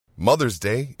Mother's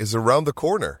Day is around the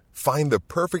corner. Find the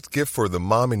perfect gift for the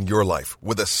mom in your life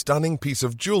with a stunning piece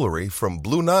of jewelry from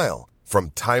Blue Nile.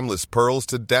 From timeless pearls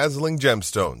to dazzling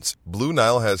gemstones, Blue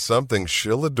Nile has something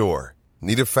she'll adore.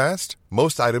 Need it fast?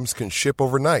 Most items can ship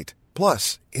overnight.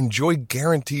 Plus, enjoy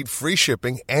guaranteed free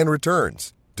shipping and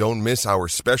returns. Don't miss our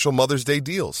special Mother's Day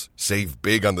deals. Save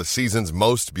big on the season's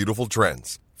most beautiful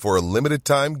trends. For a limited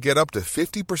time, get up to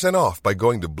 50% off by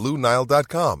going to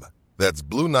BlueNile.com. That's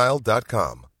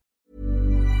BlueNile.com.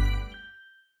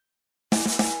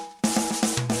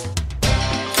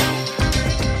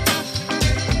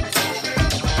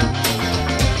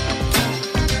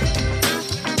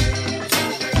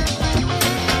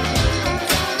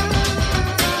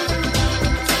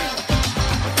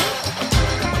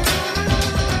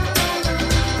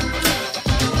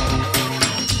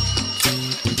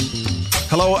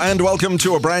 Hello and welcome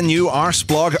to a brand new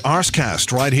Arseblog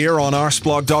Arsecast right here on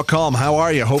arseblog.com. How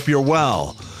are you? Hope you're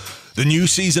well. The new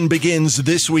season begins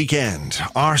this weekend.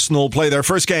 Arsenal play their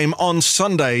first game on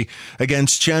Sunday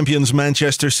against champions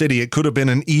Manchester City. It could have been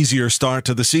an easier start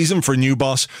to the season for new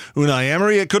boss Unai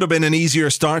Emery. It could have been an easier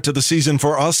start to the season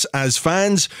for us as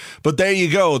fans. But there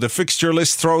you go. The fixture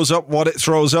list throws up what it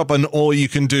throws up, and all you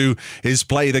can do is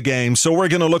play the game. So we're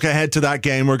going to look ahead to that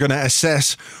game. We're going to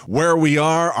assess where we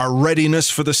are, our readiness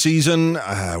for the season.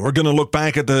 We're going to look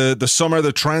back at the summer,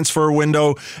 the transfer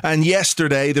window. And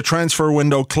yesterday, the transfer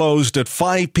window closed at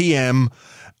 5 p.m.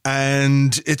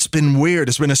 and it's been weird.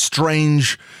 It's been a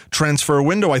strange transfer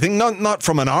window. I think not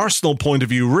from an Arsenal point of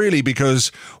view, really,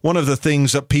 because one of the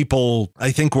things that people,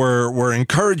 I think, were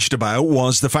encouraged about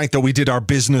was the fact that we did our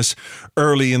business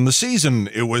early in the season.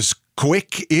 It was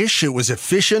quick-ish. It was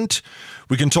efficient.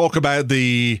 We can talk about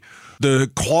the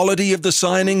quality of the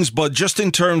signings, but just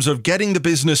in terms of getting the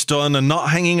business done and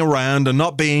not hanging around and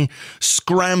not being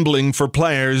scrambling for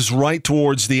players right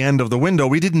towards the end of the window,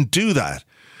 we didn't do that.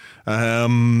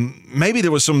 Maybe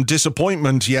there was some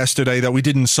disappointment yesterday that we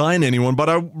didn't sign anyone, but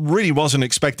I really wasn't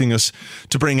expecting us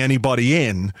to bring anybody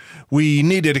in. We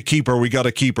needed a keeper, we got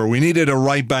a keeper. We needed a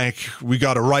right back, we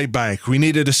got a right back. We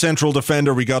needed a central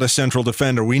defender, we got a central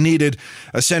defender. We needed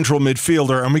a central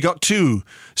midfielder, and we got two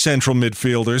central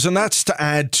midfielders, and that's to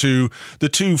add to the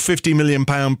two £50 million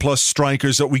plus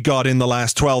strikers that we got in the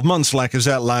last 12 months.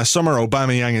 Lacazette last summer,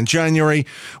 Aubameyang in January.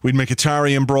 We'd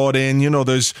Mkhitaryan brought in. You know,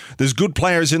 there's good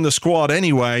players in the squad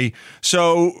anyway.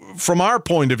 So from our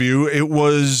point of view, it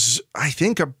was, I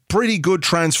think, a pretty good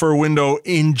transfer window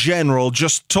in general,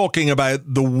 just talking about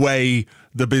the way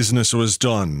the business was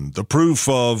done. The proof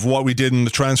of what we did in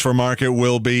the transfer market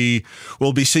will be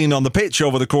seen on the pitch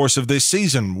over the course of this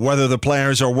season. Whether the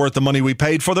players are worth the money we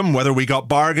paid for them, whether we got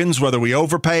bargains, whether we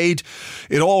overpaid,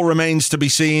 it all remains to be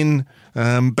seen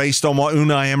based on what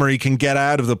Unai Emery can get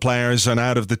out of the players and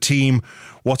out of the team,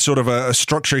 what sort of a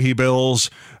structure he builds,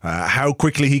 how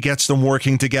quickly he gets them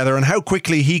working together, and how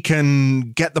quickly he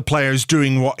can get the players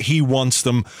doing what he wants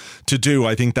them to do.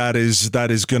 I think that is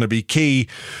going to be key.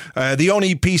 The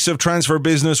only piece of transfer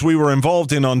business we were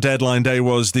involved in on deadline day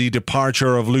was the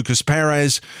departure of Lucas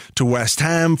Perez to West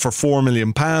Ham for £4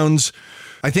 million.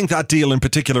 I think that deal in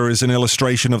particular is an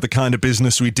illustration of the kind of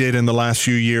business we did in the last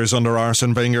few years under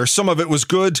Arsene Wenger. Some of it was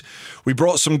good. We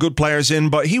brought some good players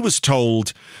in, but he was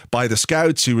told by the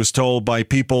scouts, he was told by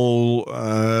people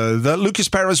that Lucas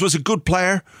Perez was a good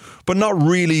player, but not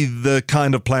really the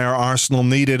kind of player Arsenal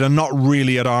needed and not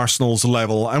really at Arsenal's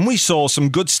level. And we saw some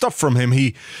good stuff from him.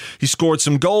 He scored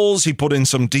some goals, he put in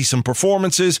some decent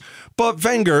performances, but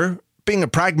Wenger, being a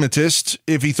pragmatist,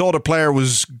 if he thought a player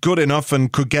was good enough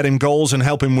and could get him goals and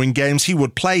help him win games, he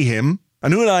would play him.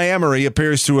 And Unai Emery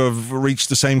appears to have reached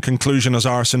the same conclusion as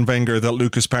Arsene Wenger, that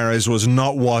Lucas Perez was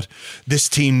not what this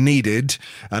team needed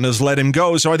and has let him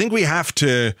go. So I think we have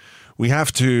to,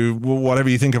 whatever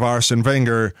you think of Arsene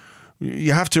Wenger,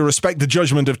 you have to respect the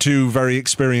judgment of two very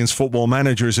experienced football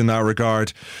managers in that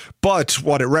regard. But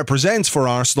what it represents for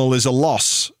Arsenal is a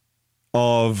loss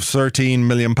of £13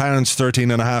 million,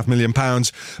 £13.5 million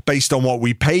based on what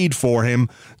we paid for him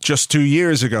just 2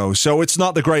 years ago. So it's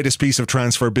not the greatest piece of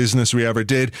transfer business we ever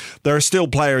did. There are still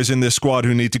players in this squad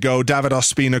who need to go. David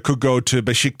Ospina could go to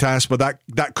Besiktas, but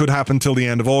that could happen till the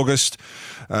end of August.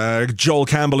 Joel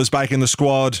Campbell is back in the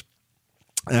squad.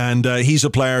 And he's a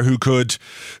player who could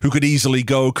easily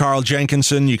go. Carl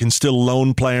Jenkinson, you can still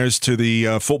loan players to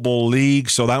the Football League,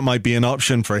 so that might be an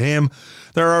option for him.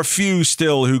 There are a few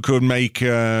still who could make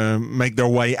their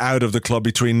way out of the club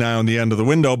between now and the end of the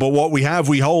window. But what we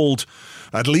hold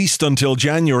at least until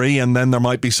January, and then there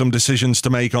might be some decisions to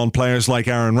make on players like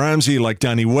Aaron Ramsey, like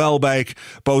Danny Welbeck,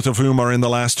 both of whom are in the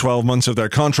last 12 months of their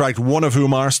contract, one of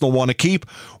whom Arsenal want to keep,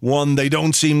 one they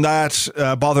don't seem that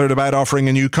bothered about offering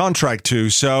a new contract to.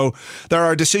 So there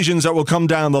are decisions that will come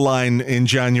down the line in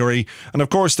January. And of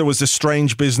course, there was this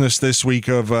strange business this week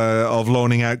of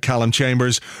loaning out Callum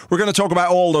Chambers. We're going to talk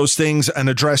about all those things and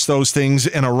address those things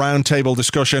in a roundtable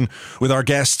discussion with our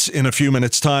guests in a few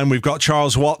minutes' time. We've got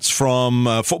Charles Watts from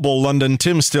Football London,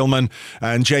 Tim Stillman,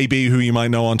 and JB, who you might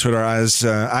know on Twitter as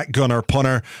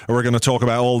 @GunnerPunner. We're going to talk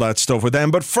about all that stuff with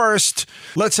them. But first,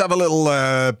 let's have a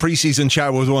little pre-season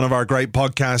chat with one of our great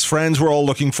podcast friends. We're all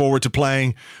looking forward to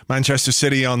playing Manchester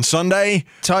City on Sunday.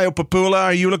 Tayo Papula,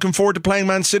 are you looking forward to playing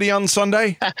Man City on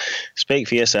Sunday? Speak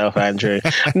for yourself, Andrew.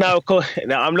 No, of course.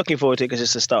 No, I'm looking forward to it because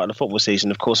it's the start of the football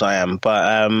season. Of course I am.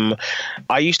 But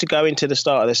I used to go into the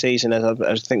start of the season, as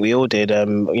I think we all did.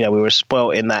 We were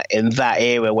spoilt in that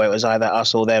era where it was either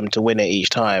us or them to win it each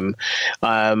time.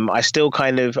 I used to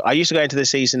go into the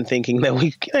season thinking that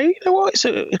you know what, it's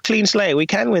a clean slate. We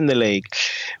can win the league.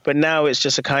 But now it's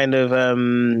just a kind of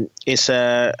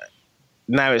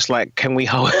now it's like, can we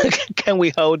hold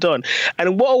on?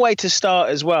 And what a way to start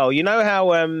as well. You know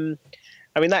how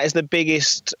that is the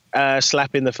biggest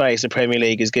slap in the face the Premier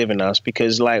League has given us,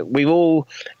 because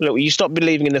you stop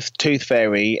believing in the tooth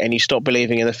fairy and you stop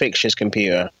believing in the fixtures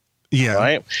computer. Yeah.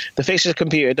 Right. The fixture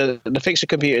computer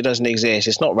doesn't exist.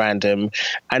 It's not random.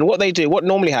 And what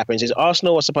normally happens is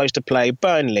Arsenal are supposed to play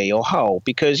Burnley or Hull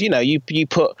because, you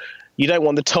don't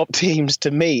want the top teams to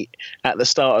meet at the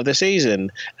start of the season.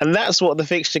 And that's what the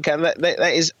fixture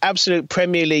that is absolute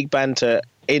Premier League banter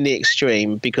in the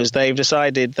extreme, because they've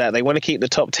decided that they want to keep the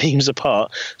top teams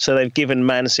apart. So they've given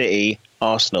Man City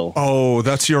Arsenal. Oh,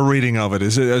 that's your reading of it,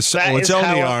 is it? It's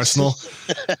only Arsenal.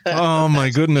 Oh my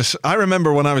goodness. I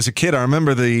remember when I was a kid, I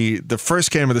remember the first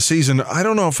game of the season. I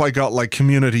don't know if I got like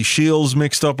Community Shields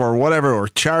mixed up or whatever, or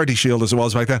Charity Shield as it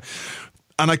was back then.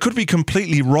 And I could be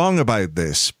completely wrong about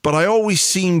this, but I always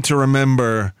seem to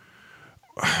remember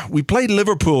we played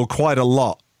Liverpool quite a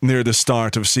lot near the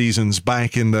start of seasons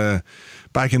back in the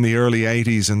early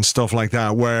 80s and stuff like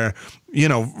that, where,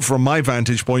 from my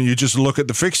vantage point, you just look at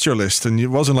the fixture list and it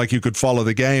wasn't like you could follow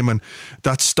the game. And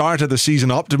that start of the season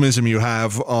optimism you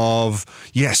have of,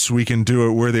 yes, we can do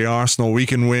it. We're the Arsenal. We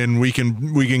can win. We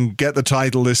can get the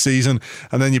title this season.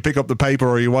 And then you pick up the paper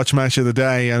or you watch Match of the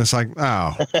Day and it's like,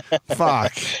 oh,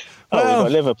 fuck. Well, we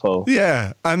got Liverpool.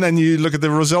 Yeah. And then you look at the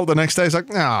result the next day, it's like,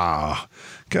 oh,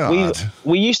 God.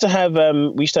 We used to have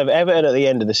Everton at the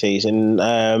end of the season.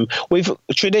 We've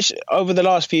over the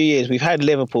last few years we've had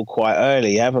Liverpool quite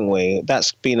early, haven't we?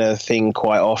 That's been a thing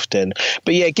quite often.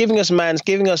 But yeah, giving us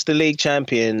the league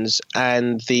champions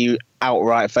and the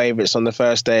outright favourites on the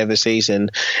first day of the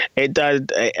season, it does.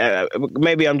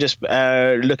 Maybe I'm just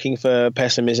looking for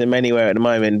pessimism anywhere at the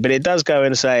moment, but it does go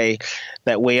and say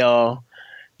that we are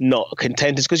not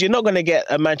contenders, because you're not going to get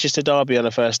a Manchester derby on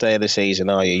the first day of the season,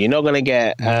 are you? You're not going to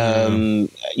get,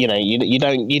 you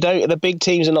don't. The big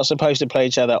teams are not supposed to play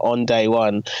each other on day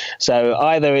one. So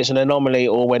either it's an anomaly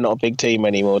or we're not a big team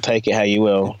anymore. Take it how you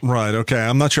will. Right. Okay.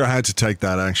 I'm not sure how to take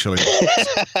that, actually.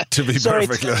 To be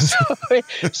perfectly honest.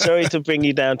 Sorry to bring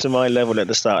you down to my level at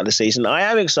the start of the season. I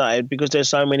am excited because there's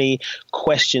so many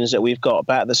questions that we've got,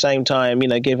 but at the same time,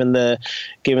 given the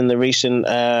recent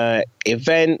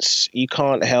events, you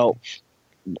can't help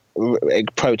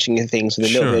approaching things with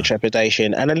a little bit of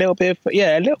trepidation and a little bit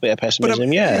of pessimism.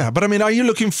 But I mean, are you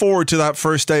looking forward to that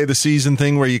first day of the season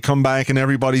thing where you come back and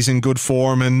everybody's in good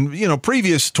form? And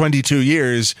previous 22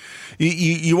 years,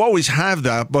 you always have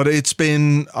that, but it's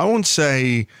been, I won't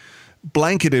say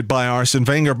blanketed by Arsene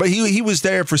Wenger, but he was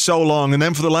there for so long, and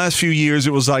then for the last few years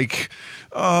it was like,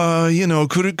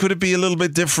 could it be a little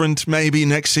bit different maybe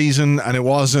next season? And it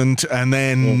wasn't, and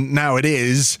then now it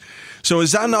is. So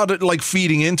is that not like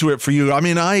feeding into it for you? I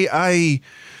mean, I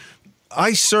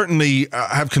certainly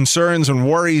have concerns and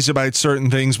worries about certain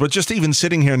things, but just even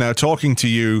sitting here now talking to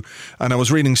you, and I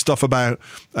was reading stuff about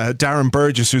Darren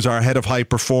Burgess, who's our head of high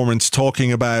performance,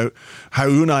 talking about how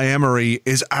Unai Emery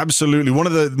is absolutely, one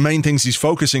of the main things he's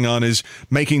focusing on is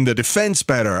making the defence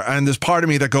better. And there's part of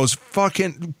me that goes,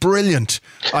 fucking brilliant.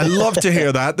 I love to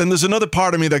hear that. Then there's another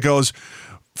part of me that goes,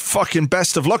 fucking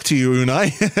best of luck to you,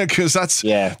 Unai, because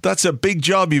that's a big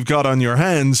job you've got on your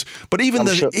hands. But even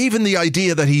the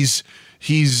idea that he's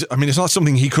it's not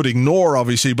something he could ignore,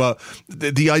 obviously, but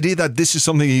the idea that this is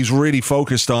something he's really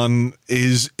focused on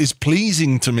is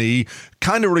pleasing to me,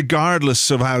 kind of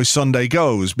regardless of how Sunday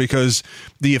goes, because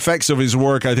the effects of his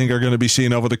work, I think, are going to be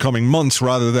seen over the coming months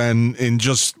rather than in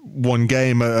just one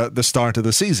game at the start of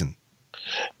the season.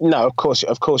 No, of course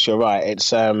you're right.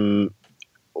 It's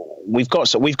we've got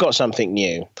something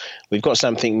new. We've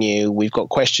got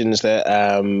questions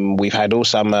that we've had all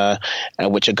summer,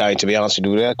 which are going to be answered.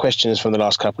 We've had questions from the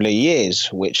last couple of years,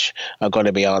 which are going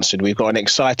to be answered. We've got an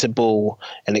excitable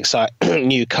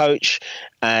new coach,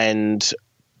 and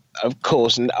of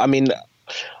course, I mean,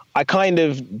 I kind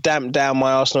of damped down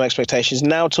my Arsenal expectations.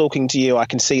 Now talking to you, I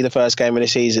can see the first game of the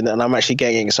season, and I'm actually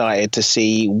getting excited to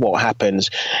see what happens.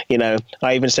 You know,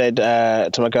 I even said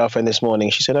to my girlfriend this morning,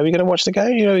 she said, "Are we going to watch the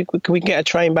game? You know, can we get a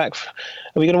train back?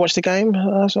 Are we going to watch the game?"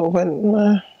 I sort of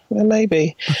went,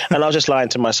 maybe. And I was just lying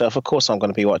to myself. Of course I'm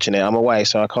going to be watching it. I'm away,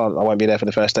 so I won't be there for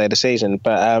the first day of the season.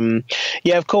 But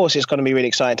yeah, of course it's going to be really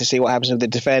exciting to see what happens with the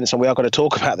defence, and we are going to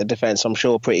talk about the defence, I'm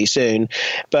sure, pretty soon.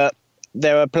 But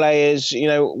there are players, you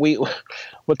know,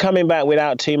 we're coming back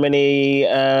without too many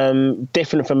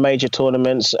different from major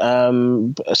tournaments.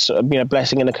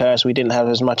 Blessing and a curse. We didn't have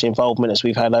as much involvement as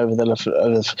we've had over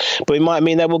but it might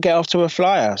mean that we'll get off to a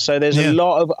flyer. So there's a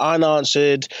lot of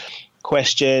unanswered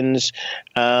questions.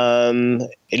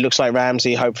 It looks like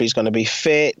Ramsey hopefully is going to be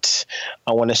fit.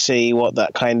 I want to see what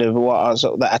that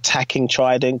attacking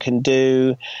trident can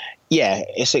do. Yeah,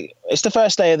 it's the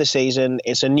first day of the season.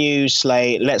 It's a new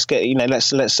slate. Let's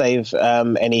save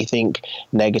anything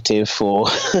negative for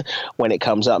when it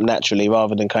comes up naturally,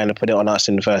 rather than kind of put it on us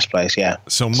in the first place. Yeah.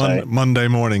 So Monday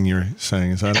morning, you're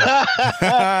saying, is that it?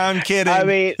 I'm kidding. I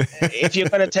mean, if you're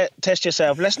going to test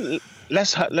yourself,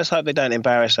 let's hope they don't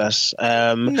embarrass us.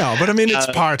 No, but I mean, it's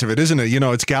part of it, isn't it? You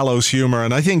know, it's gallows humor,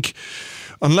 and I think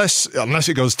unless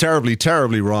it goes terribly,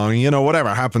 terribly wrong, you know,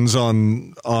 whatever happens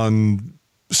on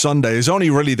Sunday is only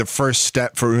really the first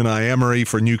step for Unai Emery,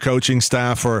 for new coaching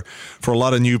staff, for a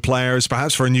lot of new players,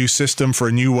 perhaps for a new system, for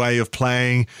a new way of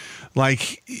playing.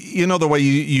 Like, you know, the way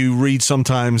you read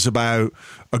sometimes about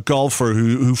a golfer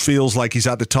who feels like he's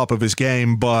at the top of his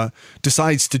game but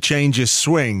decides to change his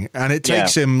swing, and it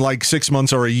takes him like 6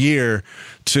 months or a year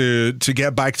to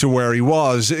get back to where he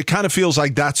was. It kind of feels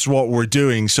like that's what we're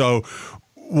doing. So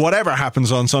whatever happens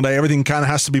on Sunday, everything kind of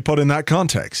has to be put in that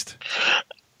context.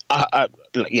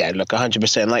 Yeah, look,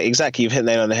 100%. Like, exactly, you've hit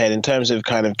the nail on the head. In terms of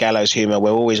kind of gallows humour,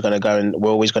 we're always going to go and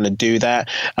we're always going to do that.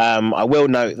 I will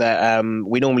note that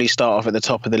we normally start off at the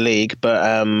top of the league, but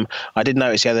I did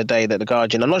notice the other day that the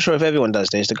Guardian, I'm not sure if everyone does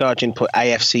this, the Guardian put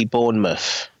AFC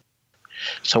Bournemouth.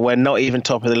 So we're not even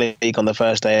top of the league on the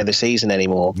first day of the season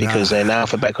anymore, because in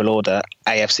alphabetical order,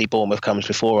 AFC Bournemouth comes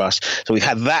before us. So we've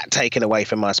had that taken away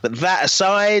from us. But that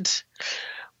aside,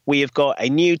 we have got a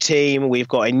new team, we've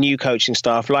got a new coaching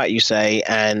staff, like you say,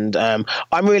 and I'm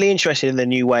really interested in the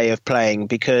new way of playing,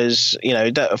 because, you know,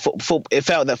 it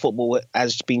felt that football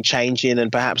has been changing,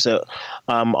 and perhaps that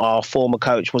our former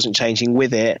coach wasn't changing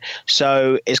with it.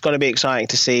 So it's going to be exciting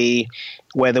to see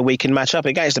whether we can match up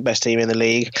against the best team in the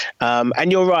league.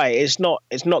 And you're right, it's not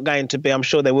going to be. I'm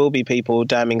sure there will be people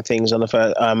damning things on the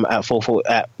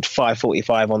at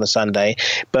 5:45 on the Sunday,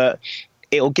 but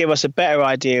it'll give us a better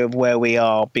idea of where we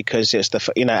are, because it's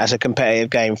as a competitive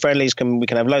game. Friendlies we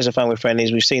can have loads of fun with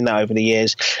friendlies. We've seen that over the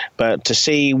years, but to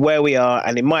see where we are,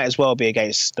 and it might as well be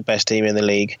against the best team in the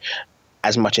league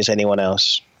as much as anyone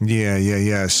else.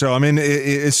 Yeah. So, I mean,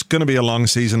 it's going to be a long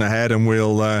season ahead, and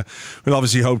we'll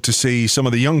obviously hope to see some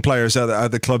of the young players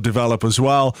at the club develop as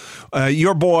well.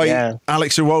 Your boy,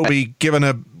 Alex Iwobi, given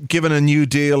a new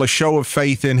deal, a show of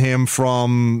faith in him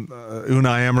from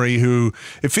Unai Emery, who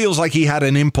it feels like he had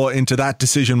an input into that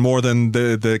decision more than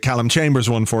the Callum Chambers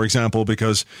one, for example,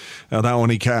 because that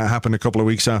only happened a couple of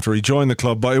weeks after he joined the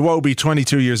club. But Iwobi,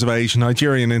 22 years of age,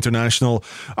 Nigerian international,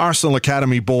 Arsenal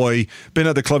Academy boy, been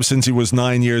at the club since he was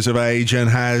 9 years of age, and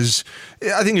has,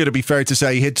 I think it'd be fair to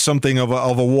say, hit something of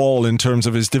a wall in terms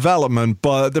of his development,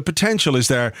 but the potential is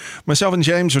there. Myself and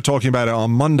James were talking about it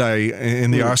on Monday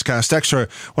in the Arscast Extra.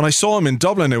 When I saw him in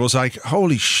Dublin, it was like,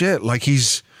 holy shit, like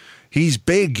he's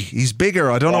big, he's bigger.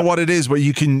 I don't know what it is, but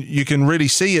you can really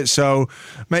see it. So,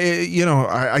 you know,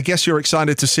 I guess you're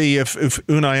excited to see if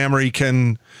Unai Emery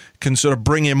can sort of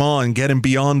bring him on, get him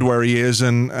beyond where he is,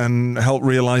 and help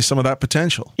realise some of that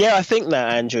potential. Yeah, I think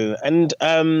that, Andrew. And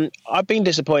I've been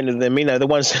disappointed with them. You know, the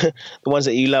ones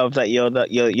that you love, that you're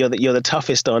the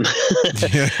toughest on.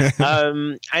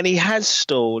 And he has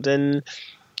stalled. And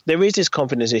there is this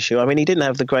confidence issue. I mean, he didn't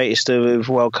have the greatest of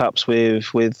World Cups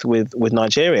with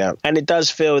Nigeria, and it does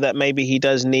feel that maybe he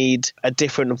does need a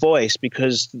different voice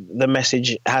because the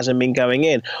message hasn't been going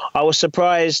in. I was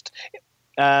surprised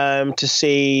to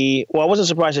see. Well, I wasn't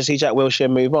surprised to see Jack Wilshere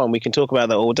move on. We can talk about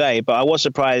that all day, but I was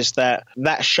surprised that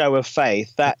show of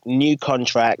faith, that new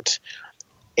contract,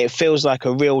 it feels like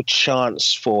a real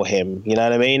chance for him. You know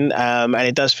what I mean? And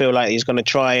it does feel like he's going to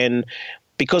try and.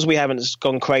 Because we haven't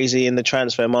gone crazy in the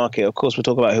transfer market, of course, we'll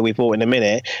talk about who we bought in a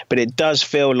minute, but it does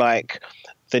feel like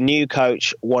the new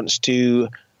coach wants to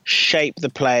shape the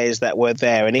players that were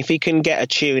there. And if he can get a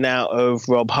tune out of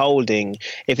Rob Holding,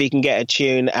 if he can get a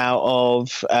tune out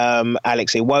of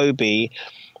Alex Iwobi,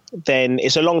 then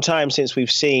it's a long time since we've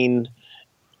seen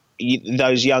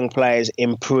those young players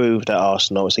improved at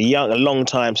Arsenal. It's a long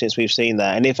time since we've seen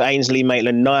that. And if Ainsley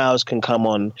Maitland-Niles can come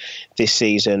on this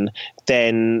season,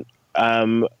 then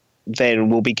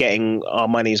we'll be getting our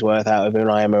money's worth out of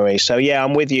Unai Emery. So yeah,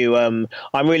 I'm with you. I'm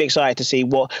really excited to see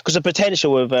because the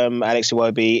potential of Alex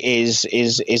Iwobi is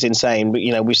insane. But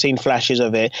we've seen flashes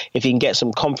of it. If he can get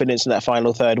some confidence in that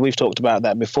final third, we've talked about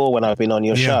that before when I've been on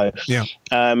your show. Yeah.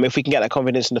 If we can get that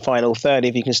confidence in the final third,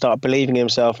 if he can start believing in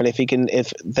himself, and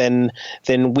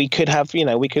then we could have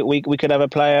we could have a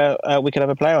player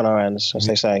on our hands, as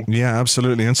they say. Yeah,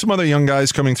 absolutely. And some other young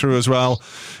guys coming through as well,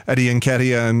 Eddie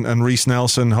Nketiah and Reece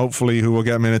Nelson, hopefully, who will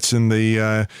get minutes in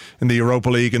the Europa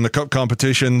League and the cup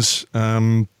competitions.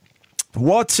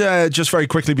 What, just very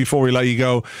quickly before we let you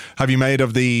go, have you made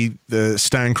of the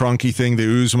Stan Kroenke thing, the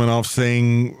Usmanov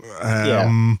thing?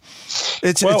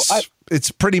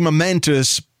 It's pretty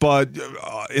momentous, but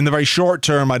in the very short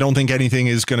term, I don't think anything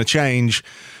is going to change.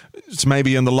 It's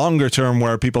maybe in the longer term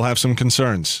where people have some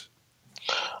concerns.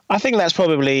 I think that's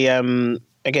probably...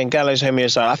 Again, Gallows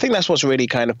homeostasis. I think that's what's really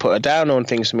kind of put a down on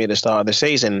things for me at the start of the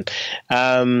season.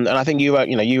 And I think you wrote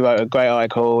a great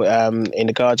article in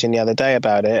the Guardian the other day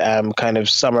about it, kind of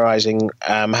summarising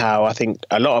how I think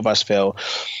a lot of us feel.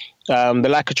 The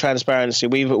lack of transparency.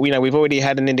 We've already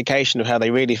had an indication of how they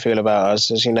really feel about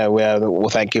us. As you know, well,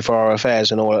 thank you for our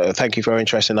affairs and all. Thank you for your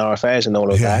interest in our affairs and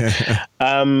all of that.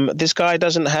 This guy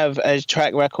doesn't have a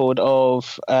track record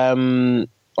of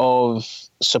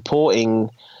supporting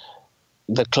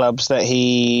the clubs that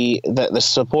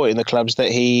supporting the clubs that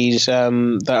he's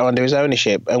that are under his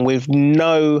ownership,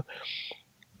 and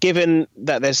given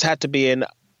that there's had to be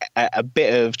a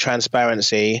bit of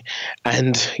transparency,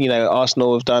 and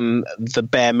Arsenal have done the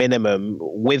bare minimum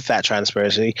with that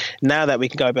transparency. Now that we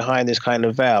can go behind this kind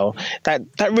of veil, that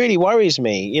really worries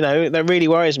me. That really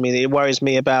worries me. It worries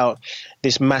me about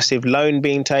this massive loan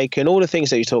being taken, all the things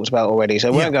that you talked about already.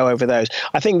 So we won't go over those.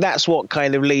 I think that's what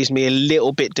kind of leaves me a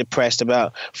little bit depressed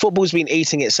about football's been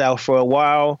eating itself for a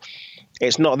while.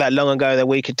 It's not that long ago that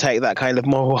we could take that kind of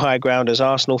moral high ground as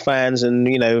Arsenal fans,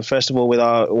 and first of all with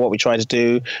what we try to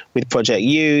do with Project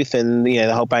Youth and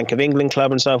the whole Bank of England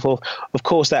club and so forth. Of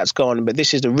course, that's gone, but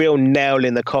this is the real nail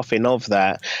in the coffin of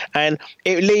that, and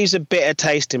it leaves a bitter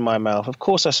taste in my mouth. Of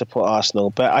course, I support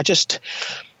Arsenal, but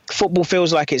football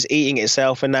feels like it's eating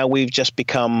itself, and now we've just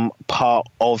become part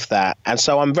of that, and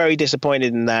so I'm very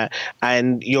disappointed in that.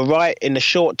 And you're right, in the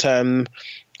short term,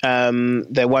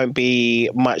 there won't be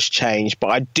much change,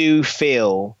 but I do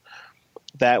feel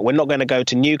that we're not going to go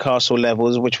to Newcastle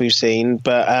levels, which we've seen,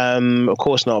 but of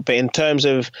course not. But in terms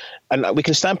of, and we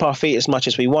can stamp our feet as much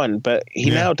as we want, but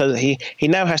he now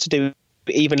has to do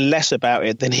even less about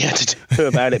it than he had to do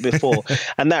about it before,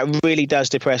 and that really does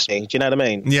depress me. Do you know what I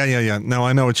mean? Yeah. No,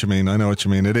 I know what you mean.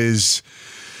 It is.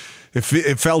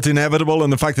 It felt inevitable,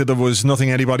 and the fact that there was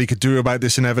nothing anybody could do about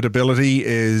this inevitability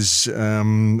is,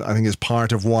 I think, is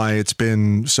part of why it's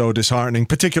been so disheartening,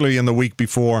 particularly in the week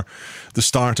before the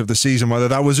start of the season. Whether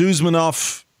that was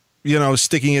Usmanov,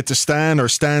 sticking it to Stan, or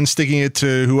Stan sticking it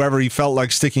to whoever he felt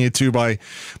like sticking it to by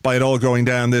it all going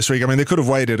down this week. I mean, they could have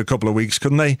waited a couple of weeks,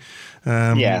 couldn't they?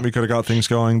 We could have got things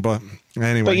going, but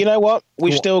anyway. But you know what?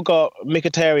 We've still got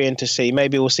Mkhitaryan to see.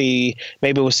 Maybe we'll see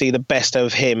the best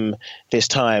of him this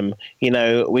time.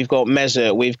 We've got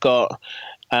Mesut, we've got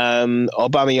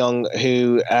Aubameyang,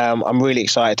 who I'm really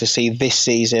excited to see this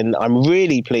season. I'm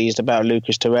really pleased about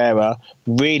Lucas Torreira.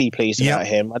 Really pleased about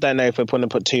him. I don't know if we're going to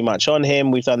put too much on him.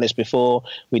 We've done this before.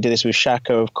 We did this with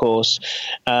Xhaka, of course.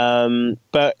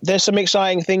 But there's some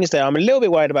exciting things there. I'm a little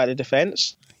bit worried about the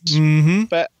defence,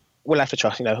 but we'll have to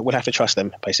trust. We'll have to trust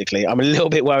them. Basically, I'm a little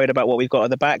bit worried about what we've got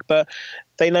at the back, but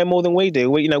they know more than we do.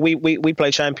 We play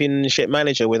Championship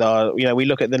Manager with our. We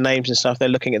look at the names and stuff. They're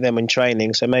looking at them in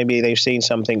training, so maybe they've seen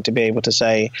something to be able to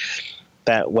say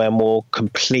that we're more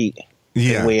complete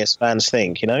than we as fans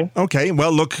think. Okay,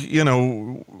 well, look,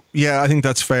 I think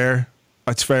that's fair.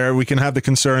 That's fair. We can have the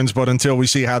concerns, but until we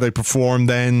see how they perform,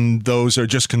 then those are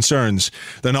just concerns.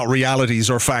 They're not realities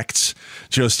or facts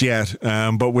just yet.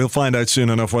 But we'll find out soon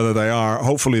enough whether they are.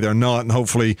 Hopefully they're not, and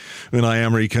hopefully Unai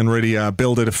Emery can really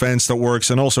build a defence that works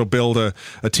and also build a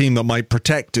team that might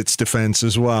protect its defence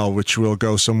as well, which will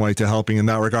go some way to helping in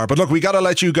that regard. But look, we got to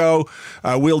let you go.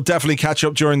 We'll definitely catch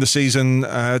up during the season.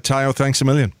 Tayo, thanks a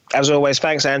million. As always,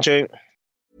 thanks, Andrew.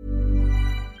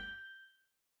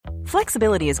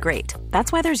 Flexibility is great.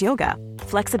 That's why there's yoga.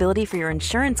 Flexibility for your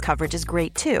insurance coverage is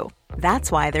great too.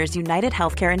 That's why there's United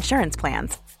Healthcare Insurance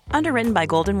Plans. Underwritten by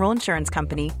Golden Rule Insurance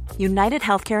Company, United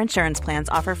Healthcare Insurance Plans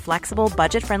offer flexible,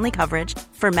 budget-friendly coverage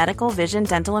for medical, vision,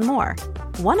 dental, and more.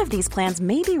 One of these plans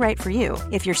may be right for you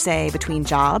if you're, say, between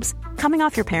jobs, coming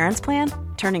off your parents' plan,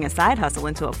 turning a side hustle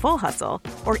into a full hustle,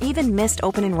 or even missed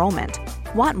open enrollment.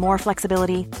 Want more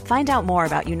flexibility? Find out more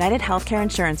about United Healthcare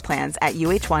Insurance Plans at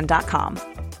uh1.com.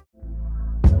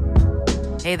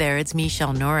 Hey there, it's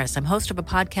Michelle Norris. I'm host of a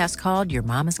podcast called Your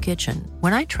Mama's Kitchen.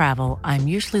 When I travel, I'm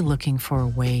usually looking for a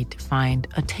way to find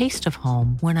a taste of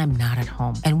home when I'm not at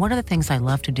home. And one of the things I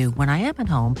love to do when I am at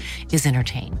home is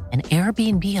entertain. And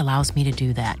Airbnb allows me to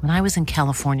do that. When I was in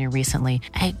California recently,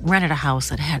 I rented a house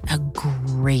that had a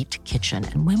great kitchen.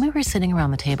 And when we were sitting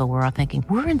around the table, we were all thinking,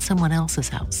 we're in someone else's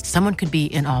house. Someone could be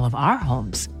in all of our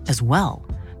homes as well.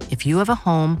 If you have a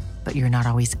home, but you're not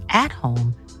always at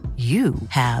home, you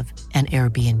have an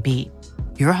Airbnb.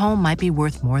 Your home might be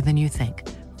worth more than you think.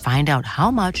 Find out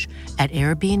how much at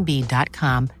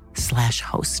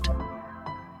airbnb.com/host.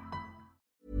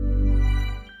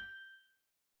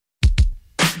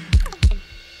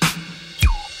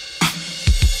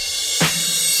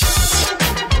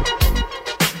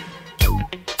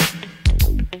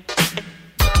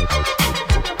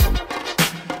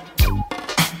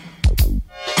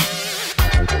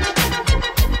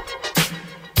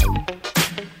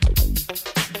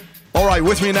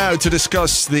 With me now to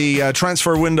discuss the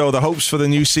transfer window, the hopes for the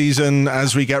new season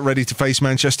as we get ready to face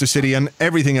Manchester City and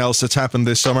everything else that's happened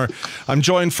this summer. I'm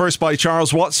joined first by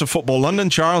Charles Watts of Football London.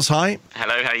 Charles, hi.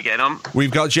 Hello, how are you getting on?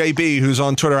 We've got JB, who's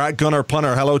on Twitter at Gunner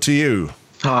Punner. Hello to you.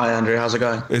 Hi, Andrew. How's it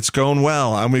going? It's going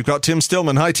well. And we've got Tim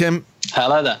Stillman. Hi, Tim.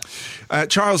 Hello there.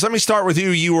 Charles, let me start with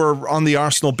you. You were on the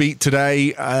Arsenal beat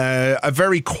today. A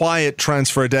very quiet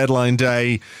transfer deadline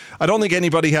day. I don't think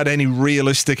anybody had any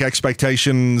realistic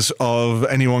expectations of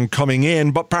anyone coming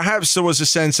in, but perhaps there was a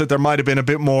sense that there might have been a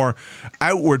bit more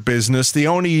outward business. The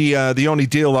only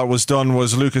deal that was done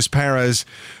was Lucas Perez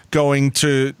going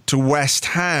to West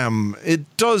Ham. It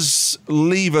does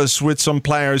leave us with some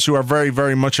players who are very,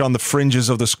 very much on the fringes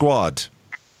of the squad.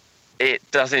 It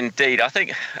does indeed. I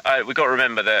think we've got to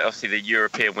remember that obviously the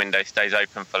European window stays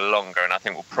open for longer, and I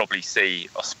think we'll probably see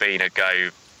Ospina go,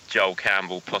 Joel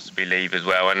Campbell possibly leave as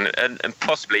well, and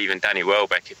possibly even Danny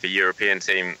Welbeck if the European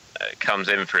team comes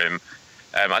in for him.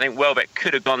 I think Welbeck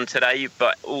could have gone today,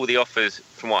 but all the offers,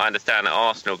 from what I understand, that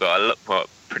Arsenal got,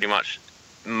 pretty much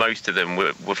most of them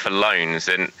were for loans,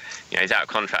 and he's out of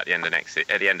contract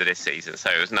at the end of this season, so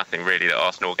it was nothing really that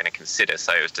Arsenal were going to consider.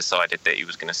 So it was decided that he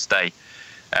was going to stay.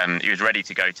 He was ready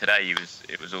to go today.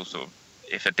 It was all sort of,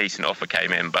 if a decent offer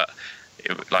came in, but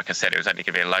like I said, it was only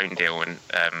going to be a loan deal, and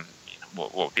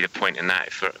what would be the point in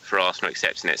that for Arsenal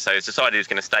accepting it? So it's decided he was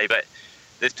going to stay, but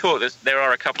there's talk. There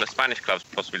are a couple of Spanish clubs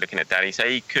possibly looking at Danny, so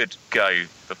he could go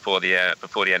before the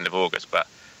end of August. But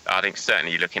I think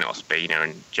certainly you're looking at Ospina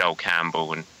and Joel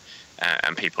Campbell and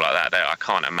people like that. I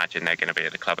can't imagine they're going to be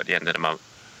at the club at the end of the month.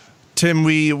 Tim,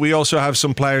 we also have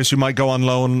some players who might go on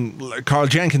loan. Carl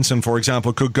Jenkinson, for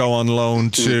example, could go on loan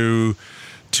to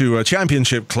a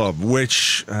championship club,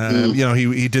 which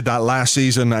he did that last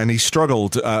season and he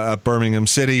struggled at Birmingham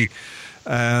City.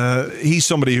 He's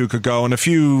somebody who could go, and a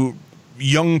few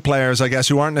young players, I guess,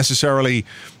 who aren't necessarily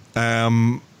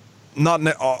only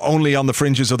on the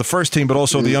fringes of the first team, but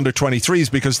also the under-23s,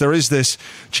 because there is this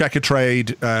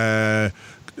Checkatrade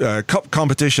Cup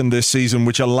competition this season,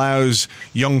 which allows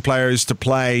young players to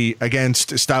play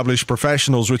against established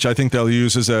professionals, which I think they'll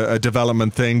use as a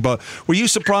development thing. But were you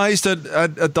surprised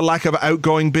at the lack of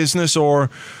outgoing business, or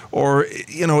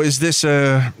is this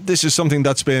is something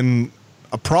that's been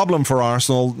a problem for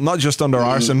Arsenal, not just under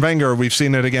Arsene Wenger? We've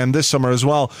seen it again this summer as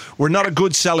well. We're not a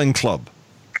good selling club.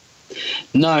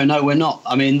 No, we're not.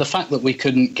 I mean, the fact that we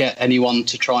couldn't get anyone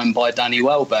to try and buy Danny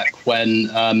Welbeck when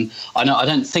I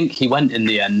don't think he went in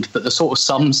the end, but the sort of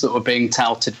sums that were being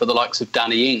touted for the likes of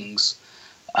Danny Ings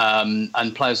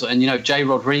and players, and Jay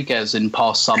Rodriguez in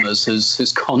past summers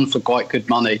has gone for quite good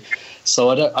money. So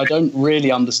I don't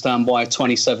really understand why a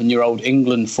 27-year-old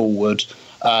England forward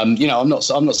I'm not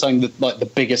saying that like the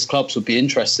biggest clubs would be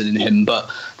interested in him, but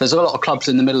there's a lot of clubs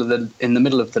in the middle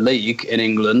of the league in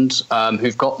England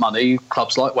who've got money.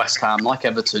 Clubs like West Ham, like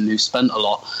Everton, who spent a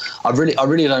lot. I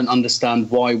really don't understand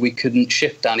why we couldn't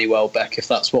shift Danny Welbeck if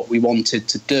that's what we wanted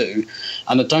to do,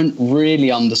 and I don't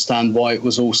really understand why it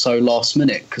was all so last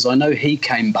minute, because I know he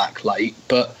came back late,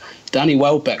 but Danny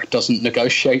Welbeck doesn't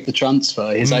negotiate the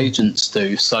transfer; his agents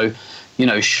do. So,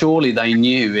 surely they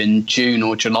knew in June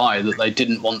or July that they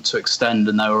didn't want to extend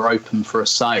and they were open for a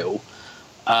sale.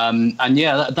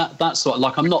 That's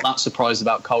like, I'm not that surprised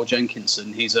about Cole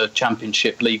Jenkinson. He's a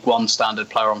Championship League One standard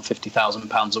player on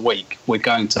 £50,000 a week. We're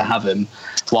going to have him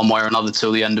one way or another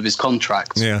till the end of his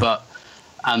contract. Yeah.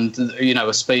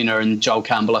 Ospina and Joel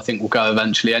Campbell, I think, will go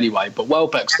eventually anyway. But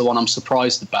Welbeck's the one I'm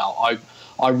surprised about.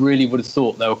 I really would have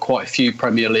thought there were quite a few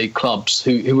Premier League clubs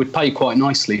who would pay quite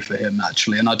nicely for him,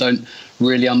 actually. And I don't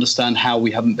really understand how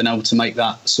we haven't been able to make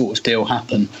that sort of deal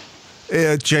happen.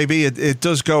 JB, it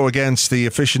does go against the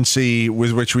efficiency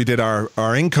with which we did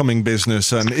our incoming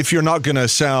business. And if you're not going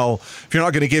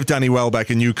to give Danny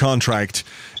Welbeck a new contract,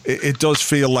 it does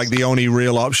feel like the only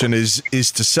real option is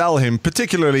to sell him,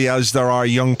 particularly as there are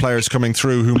young players coming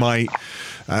through who might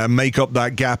make up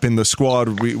that gap in the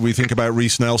squad. We think about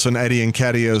Reece Nelson, Eddie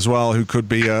Nketiah as well, who could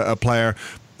be a player.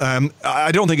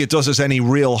 I don't think it does us any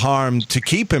real harm to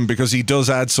keep him, because he does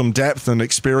add some depth and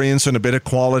experience and a bit of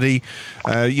quality,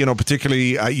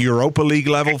 particularly at Europa League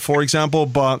level, for example.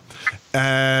 But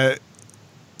we're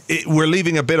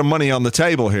leaving a bit of money on the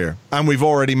table here, and we've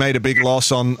already made a big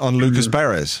loss on Lucas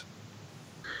Perez.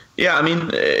 Yeah, I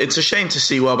mean, it's a shame to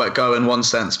see Welbeck go in one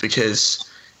sense, because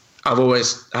I've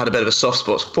always had a bit of a soft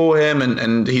spot for him,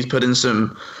 and he's put in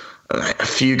a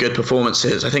few good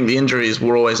performances. I think the injuries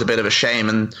were always a bit of a shame,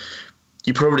 and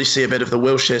you probably see a bit of the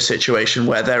Wilshere situation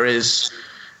where there is,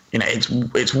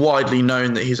 it's widely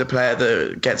known that he's a player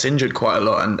that gets injured quite a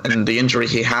lot, and the injury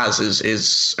he has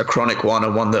is a chronic one,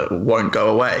 and one that won't go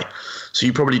away. So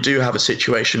you probably do have a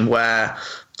situation where,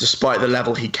 despite the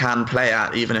level he can play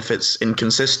at, even if it's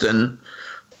inconsistent,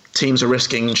 teams are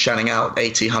risking shelling out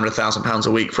 £100,000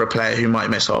 a week for a player who might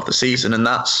miss half the season, and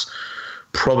that's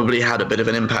probably had a bit of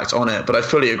an impact on it. But I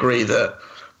fully agree that,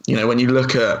 when you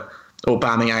look at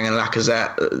Aubameyang and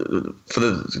Lacazette, for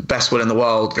the best will in the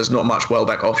world, there's not much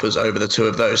Welbeck offers over the two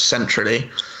of those centrally.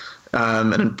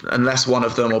 And unless one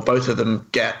of them or both of them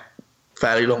get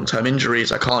fairly long-term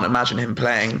injuries, I can't imagine him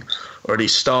playing, or at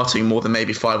least starting, more than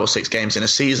maybe 5 or 6 games in a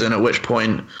season, at which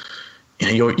point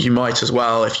you might as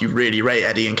well, if you really rate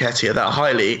Eddie Nketiah that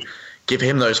highly, give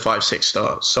him those 5-6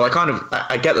 starts. So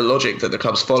I get the logic that the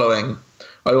club's following.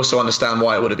 I also understand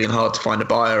why it would have been hard to find a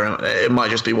buyer, and it might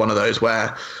just be one of those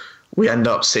where we end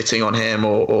up sitting on him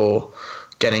or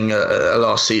getting a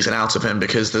last season out of him,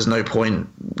 because there's no point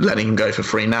letting him go for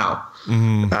free now.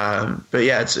 But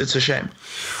yeah, it's a shame.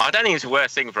 I don't think it's the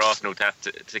worst thing for Arsenal to have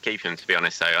to keep him, to be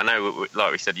honest, though. I know,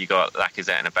 like we said, you got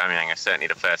Lacazette and Aubameyang are certainly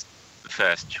the first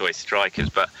choice strikers,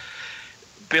 but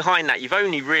behind that, you've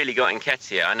only really got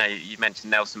Nketiah. I know you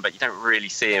mentioned Nelson, but you don't really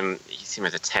see him. You see him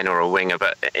as a 10 or a winger.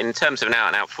 But in terms of an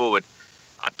out-and-out forward,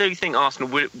 I do think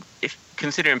Arsenal, if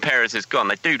considering Perez has gone,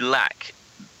 they do lack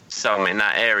some in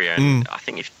that area. And I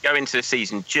think if you go into the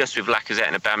season just with Lacazette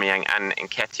and Aubameyang and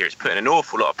Nketiah, it's putting an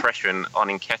awful lot of pressure on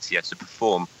Nketiah to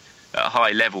perform at a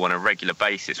high level on a regular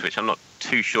basis, which I'm not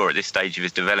too sure at this stage of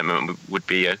his development would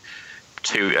be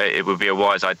it would be a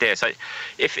wise idea. So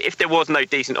if there was no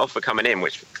decent offer coming in,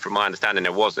 which from my understanding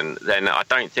there wasn't, then I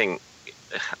don't think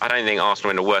Arsenal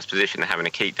are in a worse position than having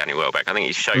to keep Danny Welbeck. I think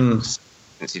he's shown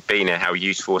since he's been here how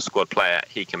useful a squad player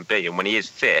he can be, and when he is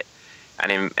fit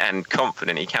and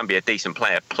confident, he can be a decent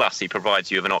player. Plus, he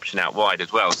provides you with an option out wide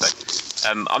as well.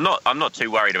 So I'm not too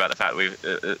worried about the fact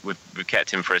that we've kept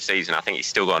him for a season. I think he's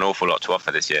still got an awful lot to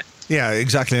offer this year. Yeah,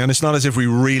 exactly. And it's not as if we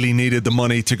really needed the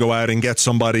money to go out and get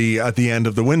somebody at the end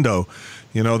of the window.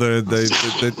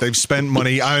 They've spent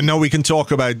money. I know we can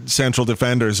talk about central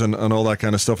defenders and all that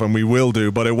kind of stuff, and we will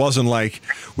do, but it wasn't like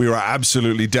we were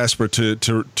absolutely desperate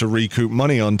to recoup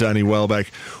money on Danny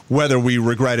Welbeck. Whether we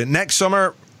regret it next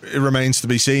summer, it remains to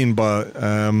be seen, but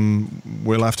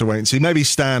we'll have to wait and see. Maybe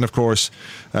Stan, of course,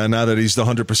 now that he's the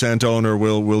 100% owner,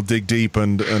 will dig deep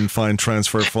and find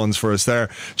transfer funds for us there.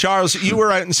 Charles, you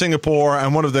were out in Singapore,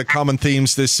 and one of the common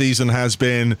themes this season has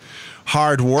been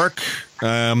hard work.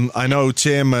 I know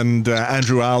Tim and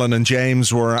Andrew Allen and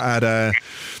James were at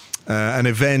an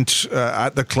event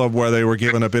at the club where they were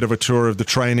given a bit of a tour of the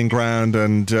training ground,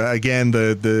 and again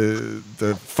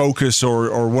the focus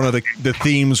or one of the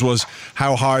themes was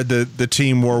how hard the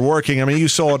team were working. I mean, you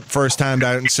saw it firsthand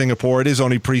out in Singapore. It is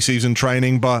only pre-season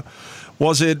training, but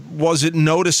Was it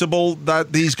noticeable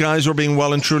that these guys were being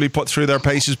well and truly put through their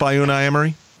paces by Unai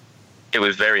Emery? It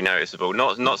was very noticeable.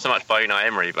 Not so much by Unai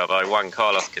Emery, but by Juan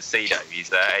Carlos Caicedo.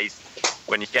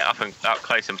 When you get up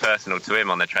close and personal to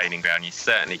him on the training ground, you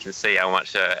certainly can see how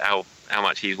much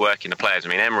he's working the players. I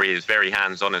mean, Emery is very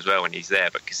hands-on as well when he's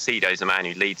there, but Caicedo's the man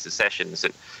who leads the sessions.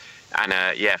 And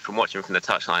from watching from the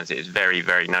touchlines, it is very,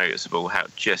 very noticeable how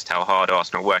hard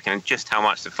Arsenal are working and just how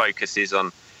much the focus is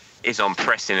on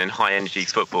pressing and high-energy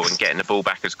football and getting the ball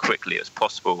back as quickly as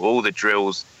possible. All the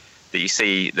drills that you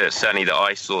see, that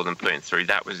I saw them putting through,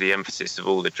 that was the emphasis of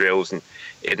all the drills, and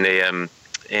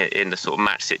in the sort of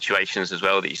match situations as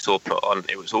well that you saw put on.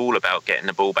 It was all about getting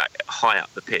the ball back high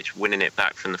up the pitch, winning it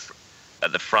back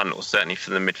at the front, or certainly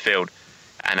from the midfield,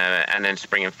 and then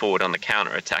springing forward on the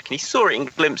counter attack. And you saw it in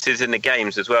glimpses in the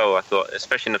games as well. I thought,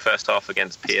 especially in the first half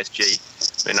against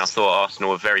PSG, when I thought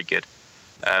Arsenal were very good.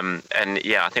 I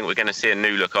think we're going to see a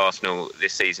new look Arsenal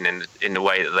this season in the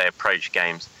way that they approach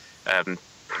games.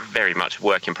 Very much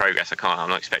work in progress. I'm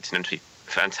not expecting them to be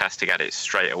fantastic at it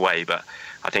straight away, but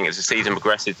I think as the season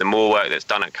progresses, the more work that's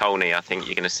done at Colney, I think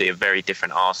you're going to see a very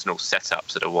different Arsenal setup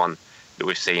to the one that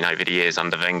we've seen over the years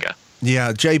under Wenger.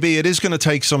 Yeah, JB, it is going to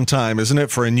take some time, isn't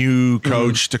it, for a new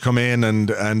coach to come in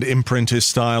and imprint his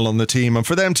style on the team and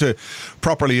for them to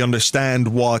properly understand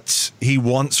what he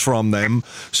wants from them.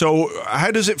 So how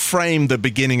does it frame the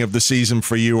beginning of the season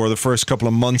for you, or the first couple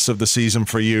of months of the season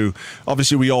for you?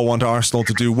 Obviously, we all want Arsenal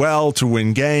to do well, to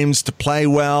win games, to play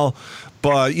well.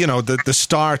 But, the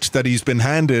start that he's been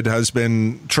handed has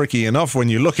been tricky enough when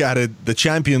you look at it. The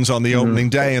champions on the opening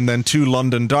day, and then 2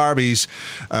 London derbies.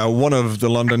 One of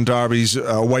the London derbies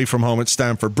away from home at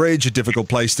Stamford Bridge, a difficult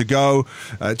place to go.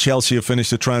 Chelsea have finished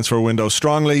the transfer window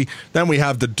strongly. Then we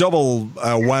have the double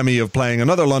whammy of playing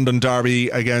another London derby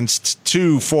against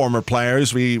 2 former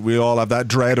players. We all have that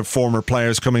dread of former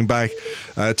players coming back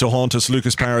to haunt us.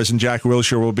 Lucas Perez and Jack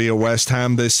Wilshere will be at West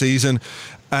Ham this season.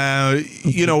 What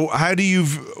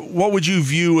would you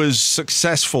view as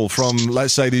successful from,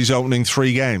 let's say, these opening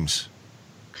 3 games?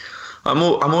 I'm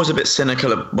always a bit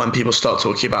cynical when people start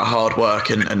talking about hard work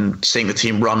and seeing the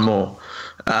team run more.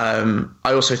 I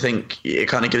also think it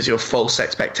kind of gives you a false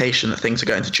expectation that things are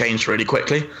going to change really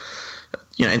quickly.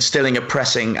 Instilling a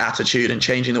pressing attitude and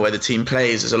changing the way the team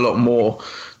plays is a lot more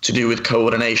to do with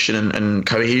coordination and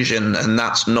cohesion, and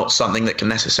that's not something that can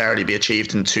necessarily be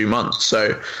achieved in 2 months.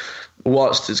 So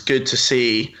whilst it's good to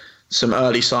see some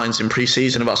early signs in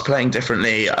pre-season of us playing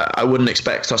differently, I wouldn't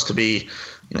expect us to be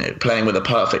playing with a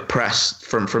perfect press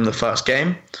from the first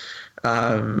game.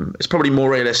 It's probably more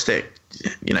realistic.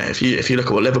 If you look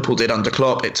at what Liverpool did under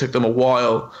Klopp, it took them a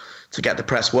while to get the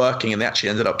press working, and they actually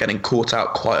ended up getting caught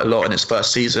out quite a lot in its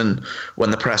first season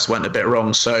when the press went a bit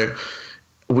wrong. So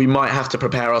we might have to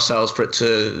prepare ourselves for it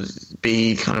to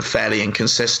be kind of fairly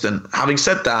inconsistent. Having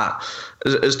said that,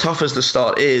 as tough as the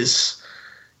start is,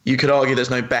 you could argue there's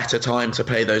no better time to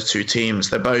play those 2 teams.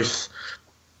 They're both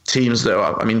teams that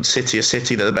are, City are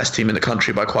City. They're the best team in the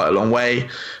country by quite a long way,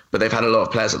 but they've had a lot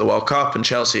of players at the World Cup, and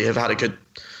Chelsea have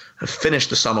finished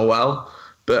the summer well.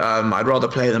 But I'd rather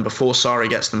play them before Sarri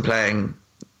gets them playing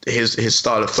his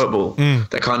style of football.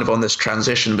 They're kind of on this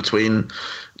transition between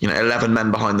 11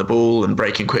 men behind the ball and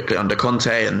breaking quickly under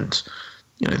Conte, and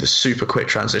the super quick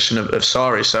transition of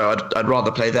Sarri. So I'd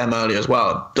rather play them early as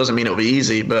well. Doesn't mean it'll be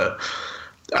easy, but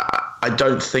I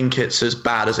don't think it's as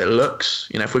bad as it looks.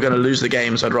 If we're going to lose the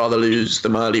games, I'd rather lose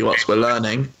them early whilst we're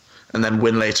learning, and then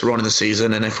win later on in the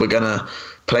season. And if we're going to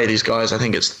play these guys, I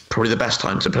think it's probably the best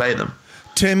time to play them.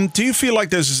 Tim, do you feel like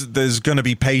there's going to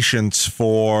be patience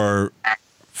for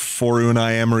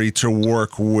Unai Emery to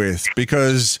work with?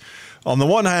 Because on the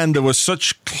one hand, there was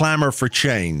such clamour for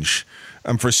change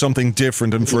and for something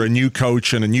different and for a new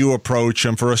coach and a new approach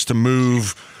and for us to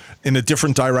move in a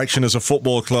different direction as a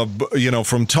football club,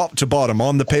 from top to bottom,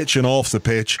 on the pitch and off the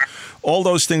pitch. All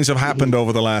those things have happened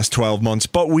over the last 12 months,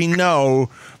 but we know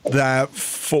that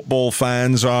football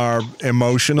fans are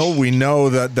emotional. We know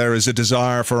that there is a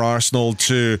desire for Arsenal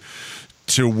to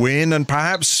win, and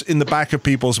perhaps in the back of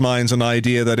people's minds an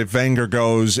idea that if Wenger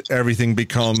goes, everything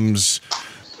becomes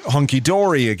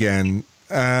hunky-dory again.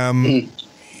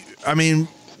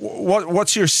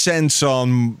 What's your sense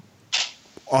on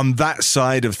that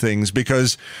side of things?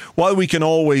 Because while we can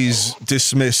always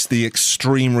dismiss the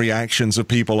extreme reactions of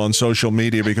people on social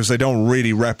media because they don't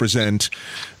really represent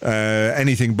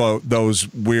anything but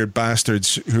those weird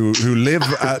bastards who live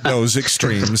at those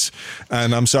extremes,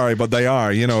 and I'm sorry, but they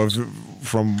are,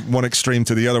 from one extreme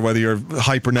to the other, whether you're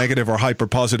hyper negative or hyper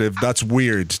positive, that's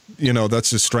weird.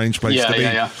 That's a strange place to be.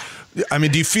 Yeah.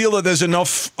 Do you feel that there's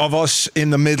enough of us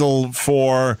in the middle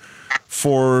for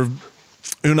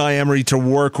Unai Emery to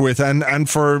work with, and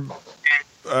for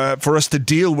us to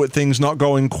deal with things not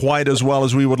going quite as well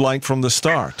as we would like from the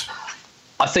start?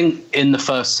 I think in the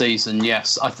first season,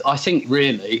 yes. I think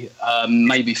really,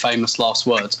 maybe famous last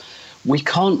words, we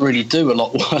can't really do a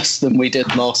lot worse than we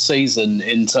did last season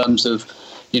in terms of,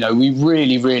 we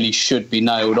really, really should be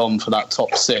nailed on for that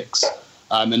top 6.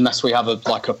 Unless we have a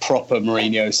proper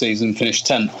Mourinho season, finish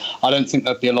 10th. I don't think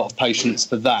there'd be a lot of patience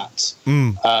for that.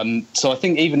 So I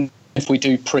think even if we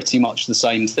do pretty much the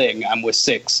same thing and we're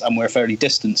 6 and we're a fairly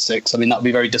distant 6, that'd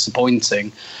be very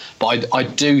disappointing. But I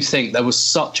do think there was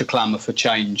such a clamour for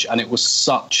change, and it was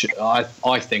such,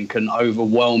 I think, an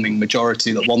overwhelming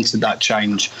majority that wanted that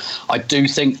change. I do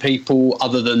think people,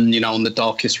 other than, on the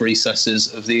darkest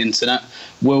recesses of the internet,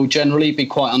 will generally be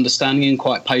quite understanding and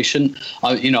quite patient.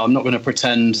 I'm not going to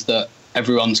pretend that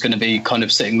everyone's going to be kind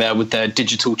of sitting there with their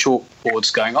digital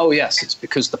chalkboards going, oh, yes, it's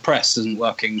because the press isn't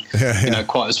working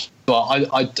quite as well.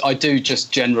 I do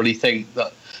just generally think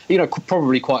that,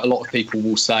 probably quite a lot of people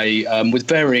will say, with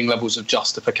varying levels of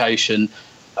justification,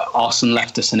 Arsenal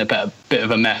left us in a bit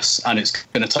of a mess, and it's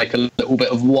going to take a little bit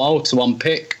of a while to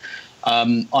unpick.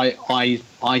 I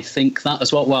think that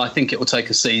as well. Well, I think it will take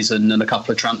a season and a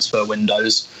couple of transfer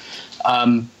windows.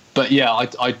 But yeah,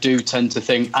 I do tend to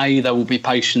think, A, there will be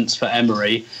patience for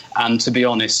Emery, and to be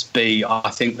honest, B, I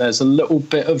think there's a little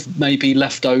bit of maybe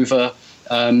leftover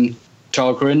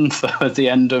chagrin for the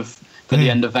end of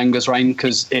Wenger's reign,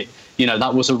 because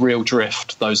that was a real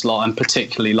drift, and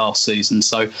particularly last season.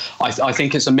 So I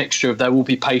think it's a mixture of, there will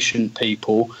be patient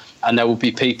people, and there will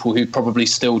be people who probably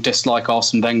still dislike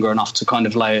Arsene Wenger enough to kind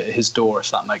of lay it at his door, if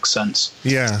that makes sense.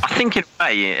 Yeah. I think in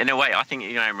a way, I think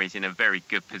Emery's in a very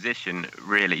good position,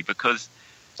 really, because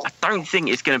I don't think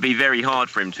it's going to be very hard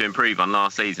for him to improve on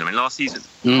last season. Last season's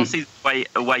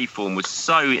away form was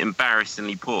so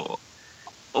embarrassingly poor.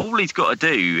 All he's got to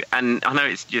do, and I know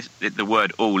it's just the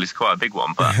word "all" is quite a big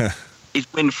one, but is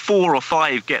win 4 or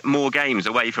 5 get more games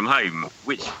away from home,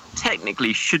 which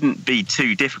technically shouldn't be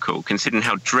too difficult considering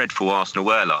how dreadful Arsenal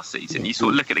were last season. You sort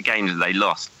of look at the games that they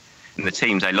lost and the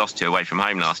teams they lost to away from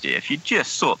home last year. If you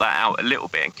just sort that out a little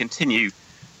bit and continue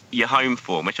your home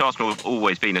form, which Arsenal have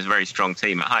always been a very strong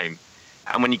team at home,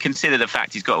 and when you consider the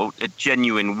fact he's got a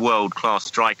genuine world-class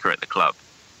striker at the club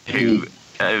who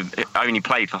only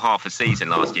played for half a season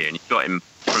last year, and you've got him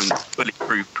from fully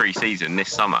through pre-season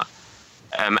this summer,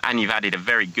 and you've added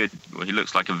he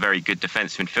looks like a very good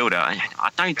defensive midfielder. I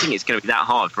don't think it's going to be that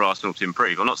hard for Arsenal to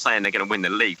improve. I'm not saying they're going to win the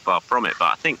league, far from it,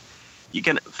 but I think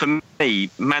for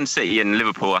me, Man City and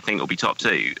Liverpool, I think will be top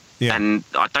 2, and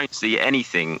I don't see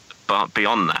anything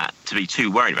beyond that to be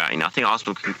too worried about. I think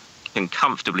Arsenal can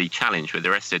comfortably challenge with the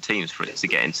rest of their teams for it to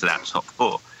get into that top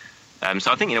 4.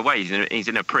 So I think in a way he's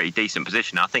in a pretty decent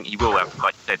position. I think he will have,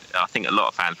 like I said, I think a lot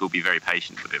of fans will be very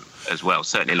patient with him as well.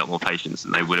 Certainly a lot more patience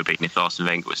than they would have been if Arsene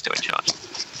Wenger was still in charge.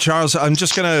 Charles, I'm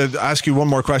just going to ask you one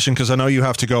more question because I know you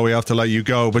have to go. We have to let you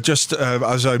go. But just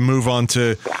as I move on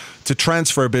to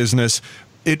transfer business,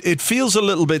 it feels a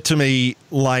little bit to me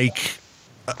like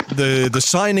the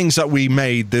signings that we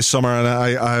made this summer, and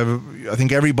I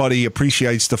think everybody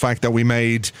appreciates the fact that we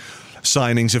made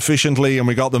signings efficiently and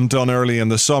we got them done early in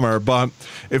the summer, but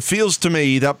it feels to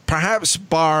me that perhaps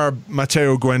bar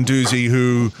Matteo Guendouzi,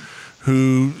 who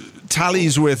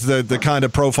tallies with the kind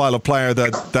of profile of player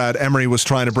that Emery was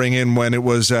trying to bring in when it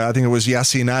was I think it was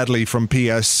Yacine Adli from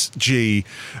PSG,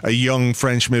 a young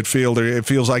French midfielder. It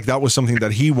feels like that was something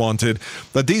that he wanted.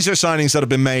 But these are signings that have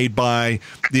been made by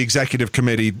the executive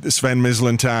committee: Sven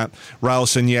Mislintat, Raul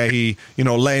Sanllehi.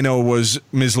 Leno was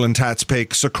Mislintat's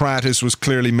pick. Socrates was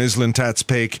clearly Mislintat's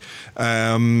pick.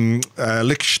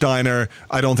 Lichtsteiner,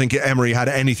 I don't think Emery had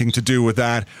anything to do with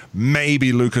that.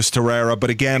 Maybe Lucas Torreira, but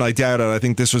again, I doubt it. I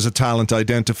think this was a talent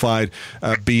identified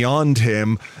beyond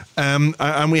him.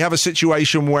 And we have a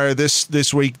situation where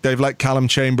this week they've let Callum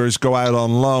Chambers go out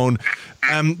on loan.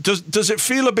 Does it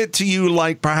feel a bit to you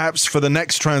like perhaps for the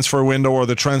next transfer window or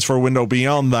the transfer window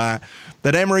beyond that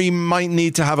Emery might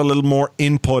need to have a little more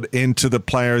input into the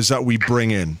players that we bring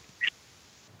in?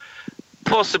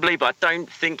 Possibly, but I don't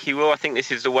think he will. I think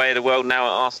this is the way of the world now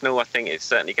at Arsenal. I think it's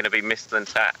certainly going to be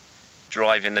Mislintat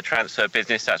driving the transfer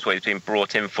business. That's what he's been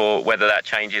brought in for. Whether that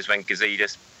changes when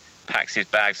Gazidis packs his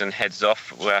bags and heads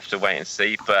off, we'll have to wait and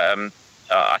see. But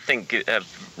I think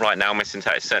right now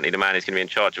Mislintat is certainly the man who's going to be in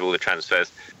charge of all the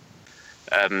transfers.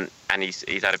 And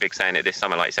he's had a big say in it this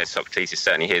summer. Like you said, Socrates is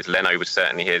certainly his. Leno was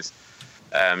certainly his.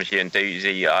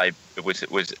 Guendouzi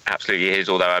was absolutely his,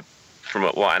 although from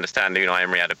what I understand, Unai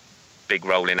Emery had a big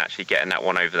role in actually getting that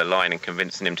one over the line and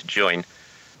convincing him to join.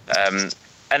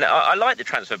 And I like the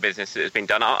transfer business that has been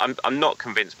done. I'm not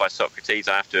convinced by Socrates,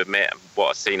 I have to admit. What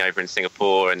I've seen over in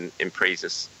Singapore and in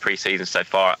pre-season so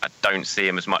far, I don't see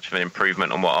him as much of an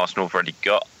improvement on what Arsenal have already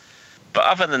got. But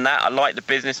other than that, I like the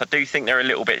business. I do think they're a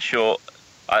little bit short.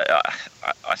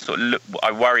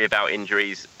 I worry about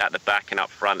injuries at the back and up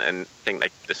front, and think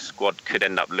the squad could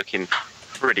end up looking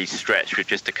pretty stretched with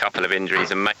just a couple of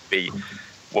injuries. And maybe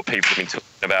what people have been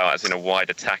talking about as in a wide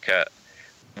attacker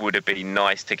would have been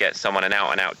nice to get someone, an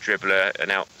out-and-out dribbler,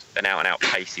 an out-and-out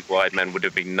pacey wide man would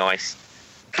have been nice.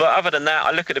 But other than that,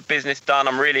 I look at the business done.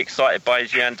 I'm really excited by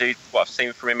Giandu. What I've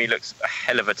seen from him, he looks a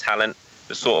hell of a talent,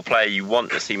 the sort of player you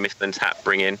want to see Michelin Tap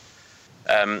bring in.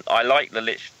 I like the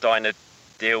Lichtsteiner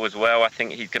deal as well. I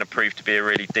think he's going to prove to be a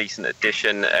really decent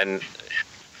addition, and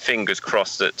fingers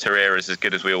crossed that Torreira is as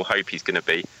good as we all hope he's going to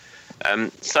be.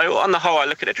 So on the whole, I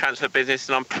look at the transfer business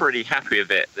and I'm pretty happy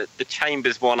with it. The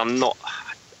Chambers one,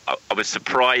 I was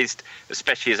surprised,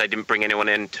 especially as they didn't bring anyone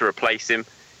in to replace him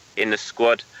in the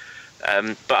squad.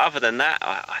 But other than that,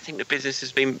 I think the business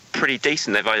has been pretty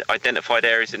decent. They've identified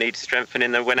areas that need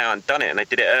strengthening. They went out and done it, and they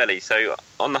did it early. So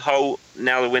on the whole,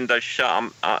 now the window's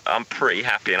shut, I'm pretty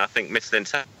happy, and I think Michelin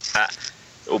Tap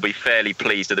will be fairly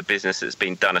pleased with the business that's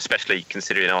been done, especially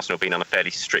considering Arsenal being on a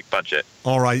fairly strict budget.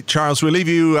 All right, Charles, we'll leave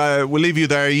you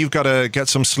there. You've got to get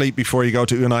some sleep before you go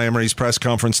to Unai Emery's press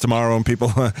conference tomorrow, and people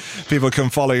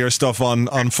can follow your stuff on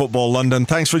Football London.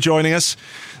 Thanks for joining us.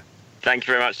 Thank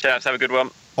you very much, chaps. Have a good one.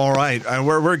 All right, and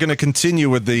we're going to continue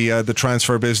with the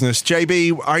transfer business.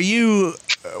 JB, are you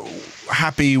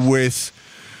happy with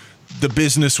the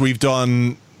business we've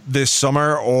done this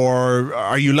summer, or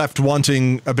are you left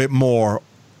wanting a bit more?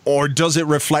 Or does it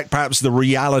reflect perhaps the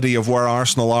reality of where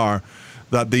Arsenal are,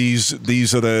 that these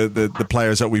are the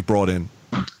players that we've brought in?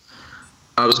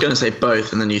 I was going to say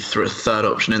both, and then you threw a third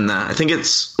option in there. I think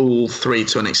it's all three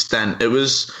to an extent. It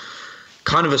was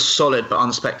kind of a solid but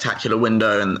unspectacular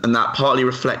window, and that partly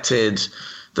reflected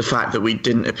the fact that we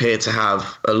didn't appear to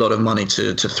have a lot of money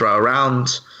to throw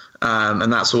around.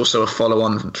 And that's also a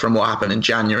follow-on from what happened in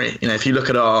January. You know, if you look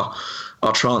at our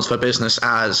transfer business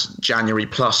as January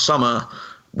plus summer,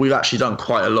 we've actually done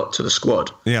quite a lot to the squad.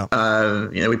 Yeah.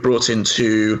 We brought in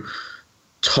two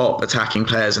top attacking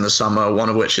players in the summer, one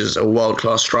of which is a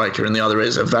world-class striker and the other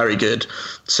is a very good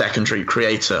secondary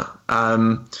creator.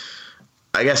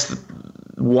 I guess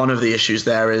one of the issues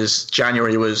there is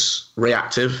January was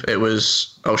reactive. It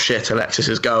was, oh shit, Alexis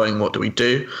is going, what do we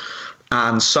do?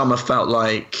 And summer felt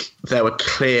like there were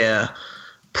clear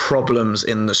problems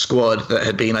in the squad that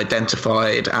had been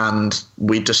identified and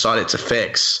we decided to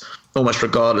fix almost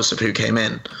regardless of who came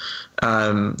in.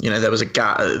 There was a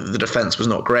gap. The defence was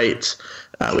not great.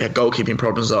 We had goalkeeping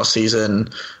problems last season.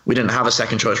 We didn't have a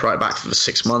second choice right back for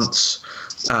 6 months.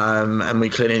 And we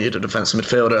clearly needed a defensive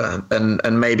midfielder.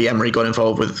 And maybe Emery got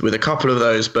involved with a couple of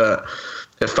those, but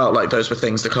it felt like those were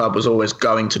things the club was always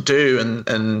going to do.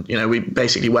 And we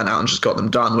basically went out and just got them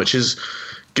done, which is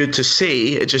good to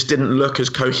see. It just didn't look as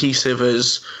cohesive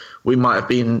as we might have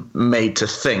been made to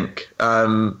think.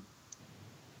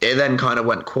 It then kind of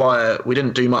went quiet. We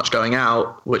didn't do much going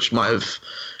out, which might have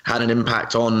had an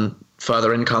impact on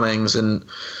further incomings. And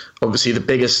obviously the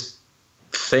biggest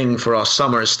thing for our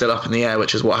summer is still up in the air,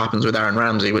 which is what happens with Aaron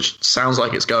Ramsey, which sounds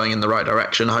like it's going in the right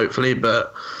direction, hopefully,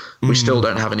 but we still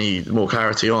don't have any more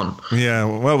clarity on. Yeah,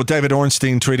 well, with David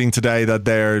Ornstein tweeting today that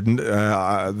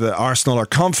the Arsenal are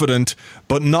confident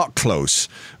but not close,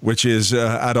 which is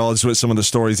at odds with some of the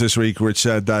stories this week, which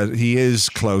said that he is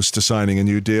close to signing a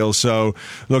new deal. So,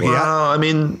 look, they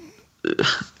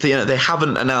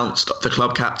haven't announced the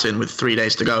club captain with 3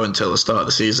 days to go until the start of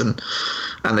the season,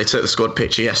 and they took the squad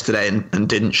picture yesterday and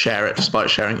didn't share it despite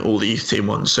sharing all the youth team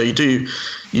ones. So you do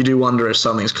wonder if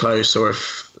something's close, or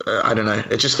if I don't know.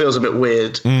 It just feels a bit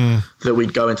weird that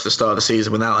we'd go into the start of the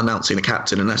season without announcing the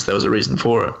captain unless there was a reason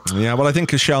for it. Yeah, well, I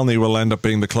think Koscielny will end up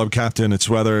being the club captain. It's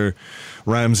whether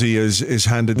Ramsey is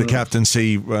handed the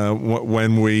captaincy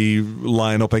when we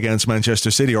line up against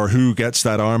Manchester City, or who gets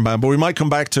that armband. But we might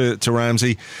come back to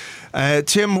Ramsey.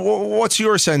 Tim, what's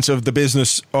your sense of the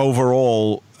business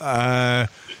overall?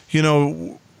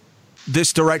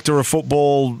 This director of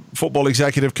football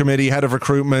executive committee, head of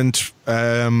recruitment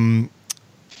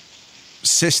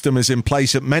system is in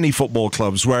place at many football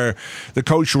clubs where the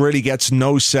coach really gets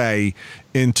no say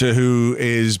into who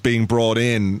is being brought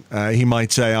in. He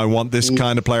might say, I want this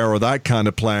kind of player or that kind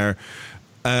of player.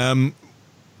 Look,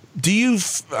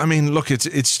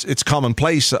 it's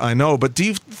commonplace, I know, but do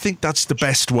you think that's the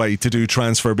best way to do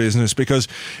transfer business? Because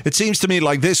it seems to me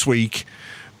like this week,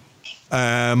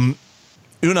 Unai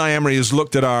Emery has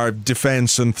looked at our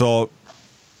defence and thought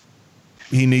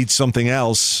he needs something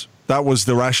else That was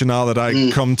the rationale that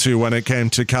I come to when it came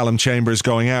to Callum Chambers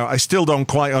going out. I still don't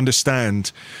quite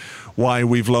understand why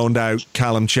we've loaned out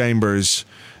Callum Chambers.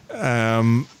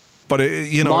 But,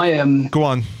 go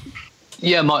on.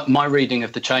 Yeah, my reading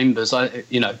of the Chambers,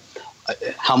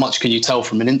 how much can you tell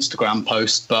from an Instagram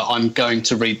post? But I'm going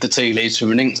to read the tea leaves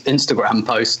from an Instagram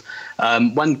post.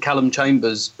 When Callum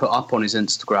Chambers put up on his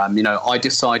Instagram, I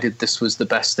decided this was the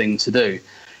best thing to do.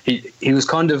 He was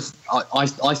kind of, I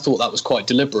thought that was quite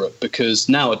deliberate, because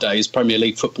nowadays Premier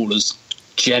League footballers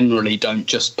generally don't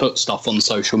just put stuff on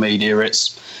social media.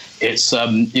 It's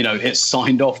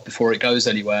signed off before it goes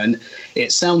anywhere. And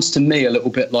it sounds to me a little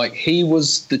bit like he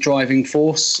was the driving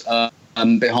force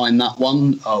behind that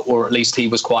one, or at least he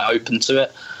was quite open to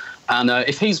it. And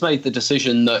if he's made the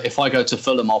decision that if I go to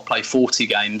Fulham, I'll play 40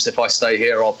 games, if I stay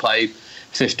here, I'll play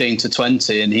 15 to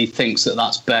 20, and he thinks that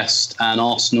that's best, and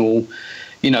Arsenal,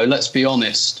 let's be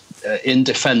honest, in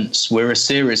defence, we're a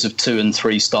series of 2- and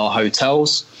 3-star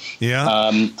hotels.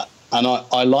 Yeah. And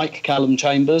I like Callum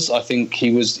Chambers. I think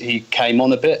he came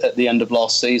on a bit at the end of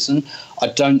last season.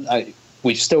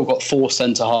 We've still got 4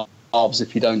 centre halves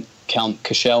if you don't count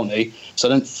Koscielny, so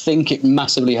I don't think it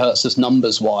massively hurts us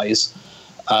numbers wise.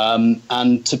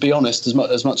 And to be honest, as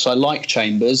much as I like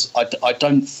Chambers, I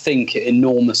don't think it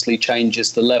enormously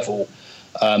changes the level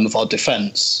of our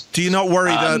defence. Do you not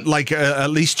worry that, at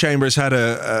least Chambers had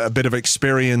a bit of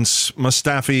experience?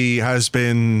 Mustafi has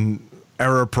been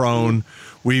error-prone.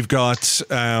 We've got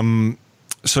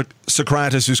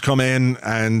Socrates, who's come in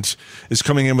and is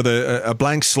coming in with a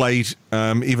blank slate,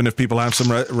 even if people have some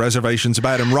reservations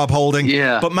about him. Rob Holding.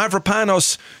 Yeah. But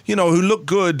Mavropanos, who looked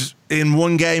good in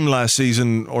one game last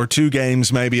season, or 2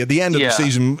 games maybe, at the end of the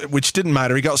season, which didn't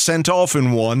matter. He got sent off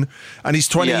in one, and he's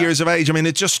 20 years of age. I mean,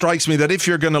 it just strikes me that if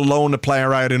you're going to loan a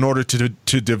player out in order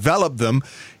to develop them,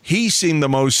 he seemed the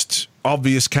most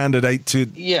obvious candidate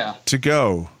to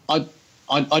go.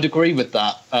 I'd agree with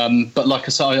that, but like I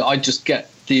say, I just get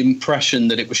the impression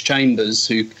that it was Chambers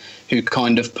who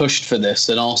kind of pushed for this,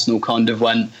 and Arsenal kind of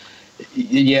went,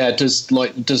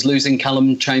 does losing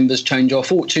Callum Chambers change our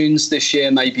fortunes this year?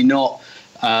 Maybe not.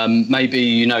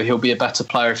 Maybe he'll be a better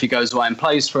player if he goes away and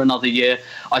plays for another year.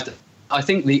 I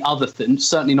think the other thing,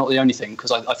 certainly not the only thing,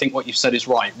 because I think what you've said is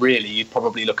right. Really, you'd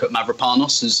probably look at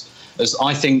Mavropanos as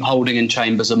I think Holding and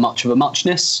Chambers are much of a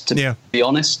muchness. To be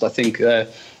honest, I think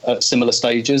at similar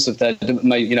stages of their,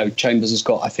 Chambers has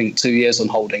got, I think, 2 years on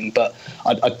Holding, but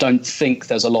I don't think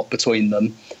there's a lot between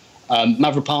them.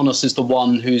 Mavropanos is the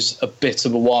one who's a bit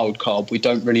of a wild card. We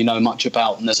don't really know much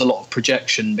about, and there's a lot of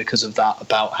projection because of that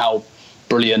about how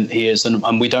brilliant he is,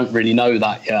 and we don't really know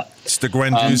that yet. It's the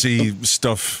Guendouzi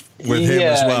stuff with him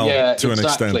as well, to an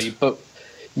extent. But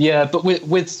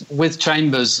with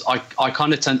Chambers, I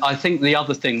kind of tend. I think the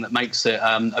other thing that makes it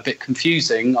a bit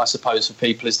confusing, I suppose, for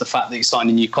people is the fact that he signed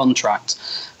a new contract,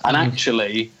 and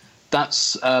actually,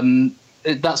 that's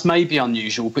maybe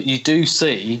unusual, but you do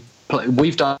see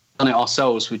we've done it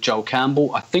ourselves with Joel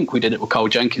Campbell. I think we did it with Cole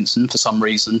Jenkinson for some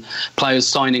reason. Players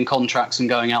signing contracts and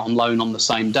going out on loan on the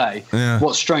same day. Yeah.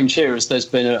 What's strange here is there's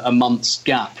been a month's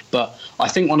gap, but I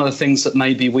think one of the things that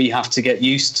maybe we have to get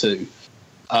used to,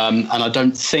 and I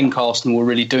don't think Arsenal were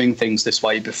really doing things this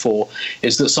way before,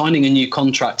 is that signing a new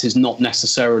contract is not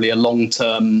necessarily a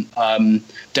long-term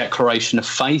declaration of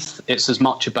faith. It's as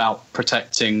much about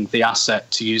protecting the asset,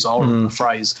 to use our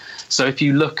phrase. So if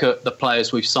you look at the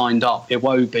players we've signed up,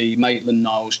 Iwobi,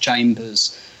 Maitland-Niles,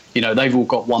 Chambers, they've all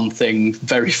got one thing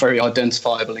very, very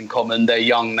identifiable in common. They're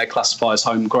young, they classify as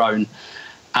homegrown.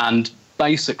 And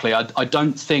basically, I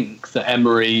don't think that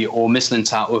Emery or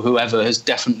Mislintat or whoever has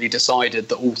definitely decided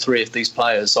that all 3 of these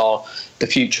players are the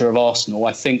future of Arsenal.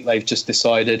 I think they've just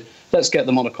decided, let's get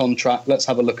them on a contract, let's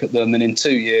have a look at them, and in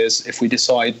 2 years, if we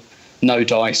decide no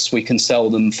dice, we can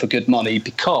sell them for good money,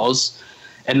 because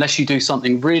unless you do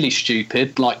something really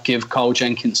stupid, like give Cole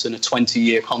Jenkinson a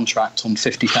 20-year contract on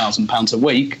 £50,000 a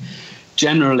week,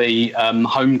 generally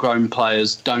homegrown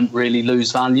players don't really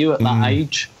lose value at that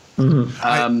age.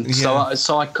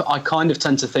 So I kind of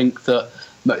tend to think that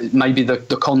maybe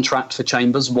the contract for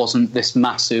Chambers wasn't this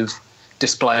massive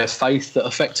display of faith, that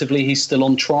effectively he's still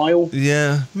on trial.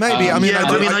 Yeah, maybe.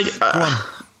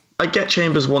 I get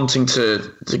Chambers wanting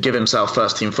to give himself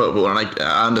first team football, and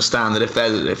I understand that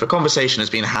if a conversation has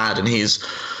been had and he's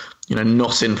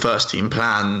not in first team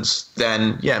plans,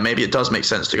 then maybe it does make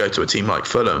sense to go to a team like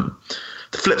Fulham.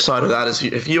 The flip side of that is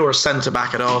if you're a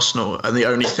centre-back at Arsenal and the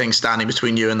only thing standing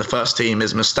between you and the first team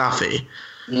is Mustafi,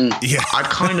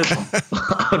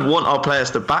 I'd want our players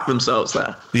to back themselves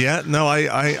there. Yeah, no,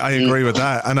 I agree with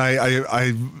that. And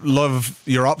I love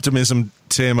your optimism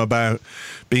Tim, about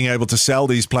being able to sell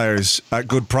these players at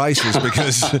good prices,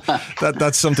 because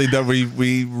that's something that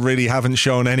we really haven't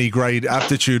shown any great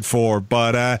aptitude for.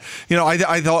 But I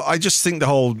just think the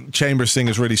whole Chambers thing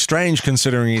is really strange,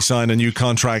 considering he signed a new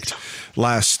contract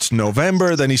last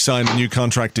November, then he signed a new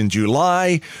contract in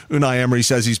July. Unai Emery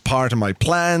says he's part of my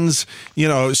plans,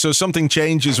 so something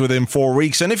changes within 4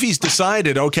 weeks. And if he's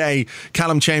decided, okay,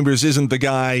 Callum Chambers isn't the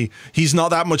guy, he's not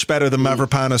that much better than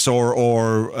Mavropanos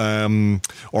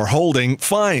or Holding,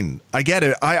 fine, I get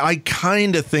it. I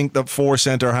kind of think that 4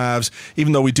 centre halves,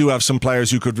 even though we do have some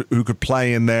players who could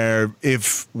play in there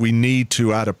if we need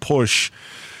to at a push,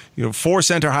 4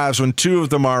 centre halves when 2 of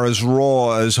them are as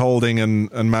raw as Holding and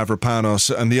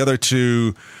Mavropanos, and the other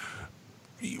 2,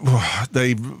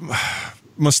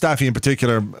 Mustafi in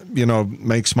particular,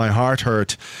 makes my heart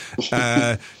hurt.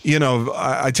 I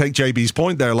take JB's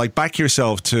point there, like, back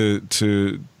yourself to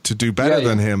do better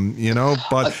than him,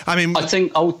 But I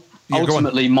think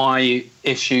ultimately my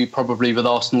issue probably with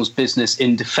Arsenal's business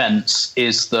in defence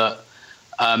is that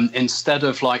instead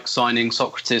of like signing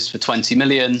Socrates for 20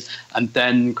 million and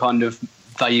then kind of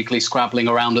vaguely scrabbling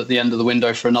around at the end of the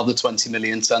window for another 20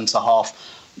 million centre half,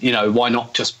 why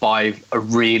not just buy a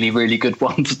really, really good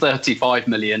one for 35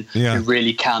 million who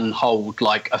really can hold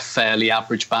like a fairly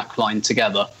average back line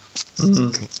together?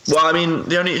 Mm-hmm.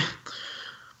 Well,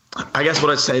 I guess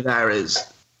what I'd say there is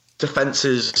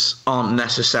defences aren't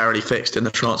necessarily fixed in the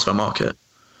transfer market.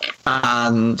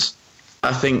 And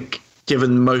I think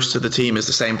given most of the team is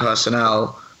the same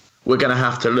personnel, we're going to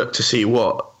have to look to see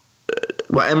what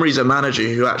Emery's a manager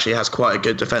who actually has quite a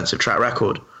good defensive track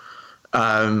record.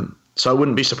 So I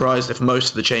wouldn't be surprised if most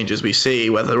of the changes we see,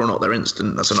 whether or not they're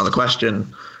instant, that's another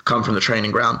question, come from the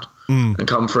training ground and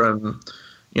come from,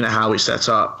 how we set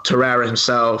up. Torreira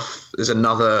himself is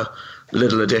another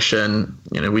little addition.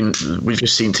 We've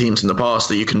just seen teams in the past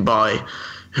that you can buy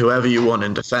whoever you want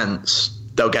in defence,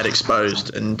 they'll get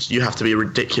exposed, and you have to be a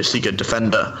ridiculously good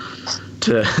defender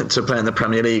to play in the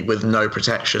Premier League with no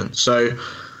protection. So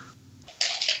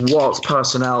whilst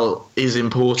personnel is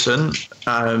important,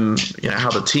 how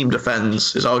the team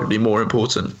defends is arguably more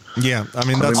important. Yeah,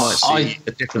 we might see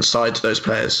a different side to those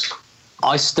players.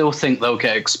 I still think they'll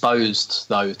get exposed,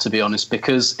 though, to be honest,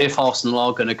 because if Arsenal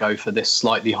are going to go for this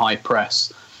slightly high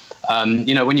press, when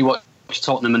you watch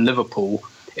Tottenham and Liverpool,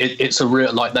 it's a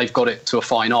real, like, they've got it to a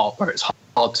fine art where it's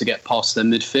hard to get past their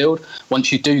midfield.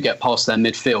 Once you do get past their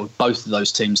midfield, both of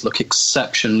those teams look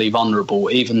exceptionally vulnerable,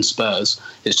 even Spurs.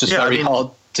 It's just very hard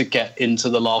to get into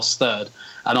the last third.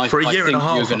 And I think you're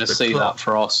going to see that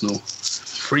for Arsenal.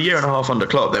 For a year and a half under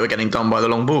Klopp, they were getting done by the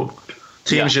long ball.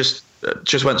 Teams just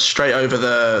went straight over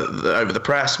the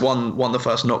press, won the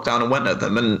first knockdown and went at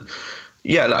them. And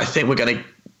I think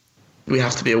we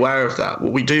have to be aware of that.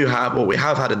 What we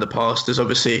have had in the past is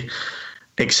obviously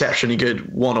exceptionally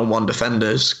good one-on-one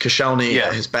defenders. Koscielny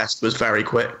at his best was very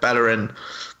quick. Bellerin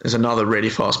is another really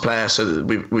fast player. So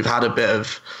we've had a bit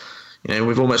of,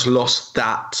 we've almost lost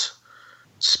that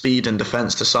speed in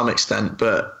defence to some extent.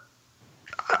 But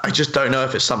I just don't know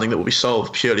if it's something that will be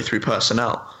solved purely through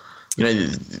personnel.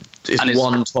 Is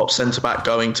one top centre-back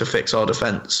going to fix our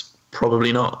defence?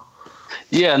 Probably not.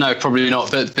 Yeah, no, probably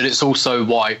not. But it's also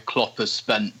why Klopp has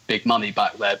spent big money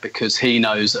back there, because he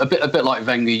knows a bit like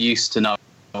Wenger used to know.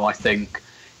 I think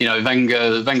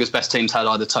Wenger's best teams had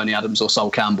either Tony Adams or Sol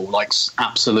Campbell, like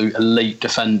absolute elite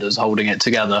defenders holding it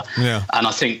together. Yeah. And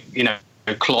I think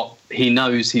Klopp, he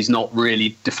knows he's not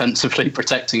really defensively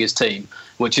protecting his team,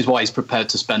 which is why he's prepared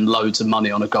to spend loads of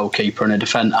money on a goalkeeper and a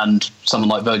defence and someone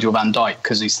like Virgil van Dijk,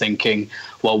 because he's thinking,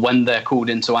 well, when they're called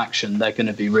into action, they're going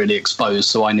to be really exposed.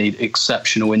 So I need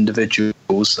exceptional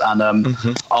individuals, and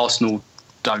Arsenal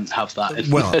don't have that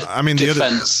in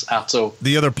defence at all.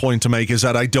 The other point to make is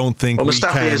that I don't think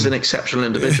Mustafi is an exceptional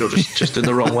individual, just in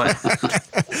the wrong way.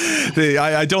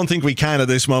 I don't think we can at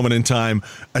this moment in time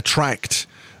attract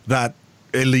that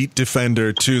elite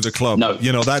defender to the club. No.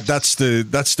 That's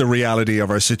the reality of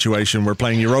our situation. We're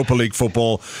playing Europa League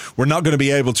football. We're not going to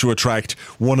be able to attract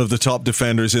one of the top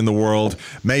defenders in the world.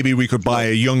 Maybe we could buy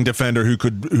a young defender who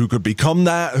could become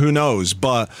that. Who knows?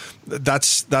 But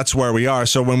that's where we are.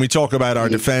 So when we talk about our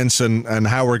defence and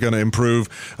how we're going to improve,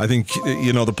 I think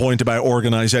the point about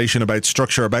organisation, about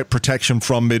structure, about protection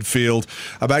from midfield,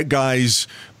 about guys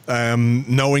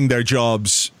knowing their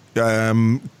jobs.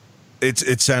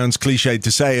 It sounds cliched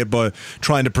to say it, but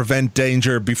trying to prevent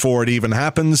danger before it even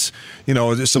happens.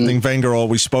 It's something Wenger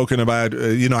always spoken about.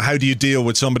 How do you deal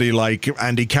with somebody like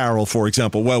Andy Carroll, for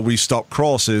example? Well, we stop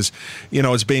crosses.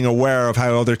 It's being aware of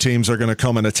how other teams are going to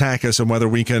come and attack us and whether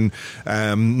we can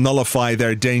nullify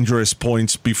their dangerous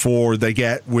points before they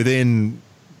get within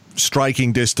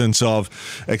striking distance of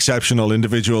exceptional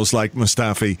individuals like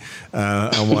Mustafi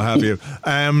and what have you.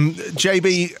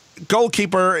 JB,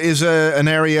 goalkeeper is an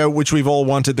area which we've all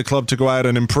wanted the club to go out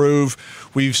and improve.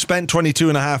 We've spent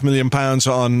 £22.5 million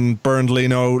on Bernd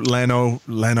Leno.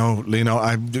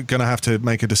 I'm going to have to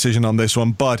make a decision on this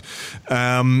one. But,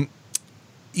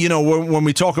 when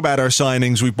we talk about our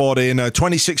signings, we bought in a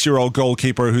 26-year-old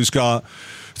goalkeeper who's got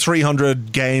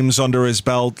 300 games under his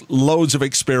belt, loads of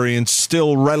experience,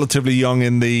 still relatively young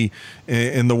in the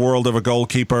world of a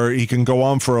goalkeeper. He can go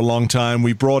on for a long time.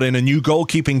 We brought in a new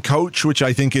goalkeeping coach, which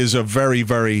I think is a very,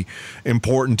 very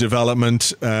important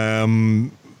development.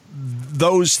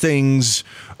 Those things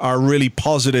are really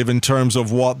positive in terms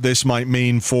of what this might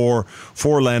mean for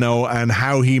Leno and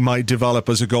how he might develop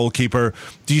as a goalkeeper.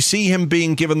 Do you see him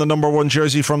being given the number 1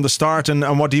 jersey from the start,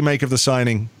 and what do you make of the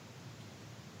signing?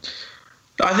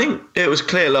 I think it was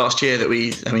clear last year that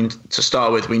to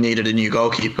start with, we needed a new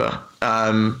goalkeeper.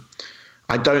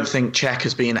 I don't think Cech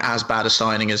has been as bad a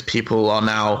signing as people are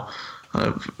now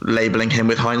labelling him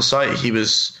with hindsight. He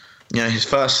was, his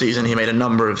first season, he made a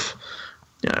number of,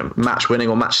 match-winning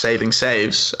or match-saving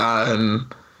saves.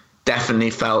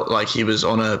 Definitely felt like he was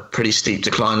on a pretty steep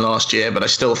decline last year, but I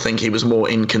still think he was more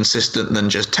inconsistent than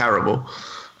just terrible.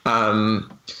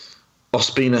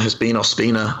 Ospina has been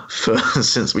Ospina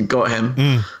since we got him,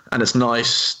 and it's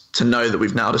nice to know that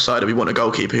we've now decided we want a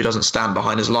goalkeeper who doesn't stand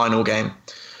behind his line all game.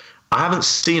 I haven't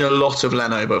seen a lot of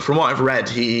Leno, but from what I've read,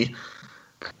 he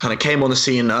kind of came on the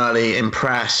scene early,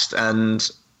 impressed, and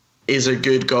is a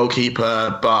good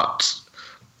goalkeeper, but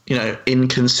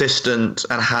inconsistent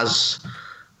and has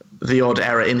the odd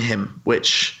error in him,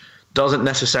 which doesn't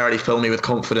necessarily fill me with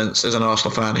confidence as an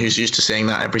Arsenal fan who's used to seeing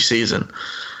that every season.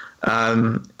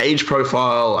 Age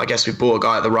profile, I guess we bought a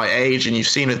guy at the right age, and you've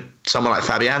seen with someone like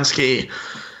Fabianski,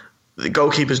 the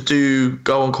goalkeepers do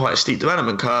go on quite a steep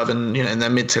development curve, and in their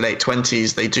mid to late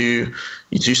 20s,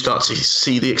 you do start to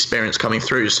see the experience coming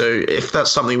through. So if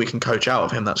that's something we can coach out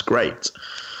of him, that's great.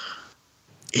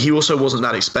 He also wasn't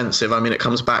that expensive. It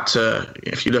comes back to,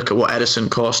 if you look at what Ederson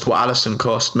cost, what Alisson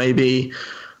cost, maybe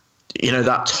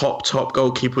that top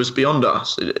goalkeeper was beyond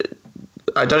us.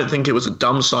 I don't think it was a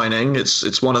dumb signing.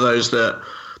 It's one of those that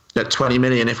at 20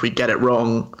 million, if we get it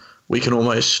wrong, we can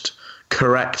almost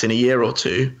correct in a year or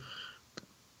two.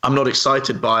 I'm not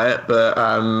excited by it, but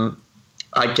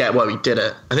I get why we did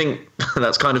it. I think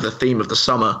that's kind of the theme of the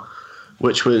summer,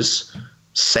 which was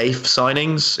safe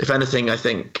signings. If anything, I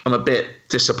think I'm a bit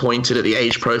disappointed at the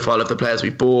age profile of the players we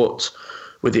bought.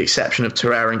 With the exception of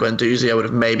Torreira and Guendouzi, I would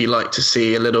have maybe liked to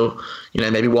see a little,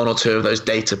 maybe 1 or 2 of those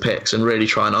data picks and really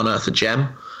try and unearth a gem.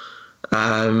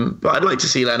 But I'd like to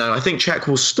see Leno. I think Cech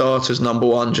will start as number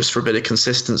 1 just for a bit of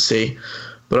consistency.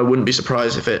 But I wouldn't be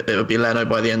surprised if it would be Leno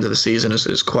by the end of the season as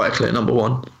it's quite a clear number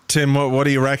 1. Tim, what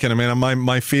do you reckon?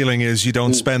 My feeling is you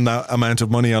don't spend that amount of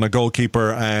money on a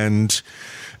goalkeeper and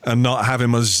not have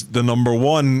him as the number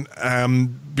 1.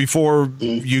 Before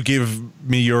you give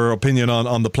me your opinion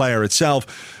on the player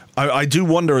itself, I do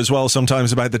wonder as well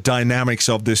sometimes about the dynamics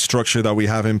of this structure that we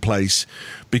have in place.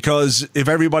 Because if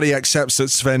everybody accepts that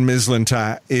Sven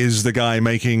Mislintat is the guy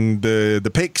making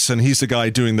the picks and he's the guy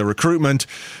doing the recruitment,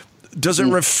 does it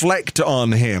reflect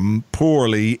on him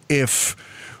poorly if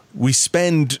we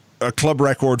spend a club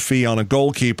record fee on a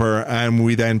goalkeeper and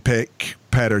we then pick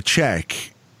Petr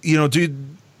Cech?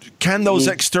 Can those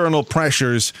external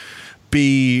pressures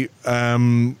be,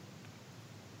 I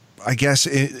guess,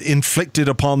 inflicted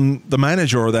upon the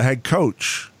manager or the head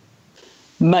coach?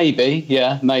 Maybe.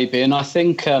 And I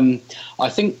think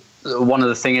one of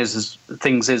the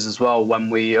things is as well, when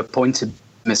we appointed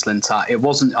Mislintat, it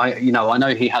wasn't. I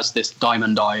know he has this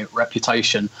diamond eye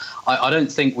reputation. I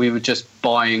don't think we were just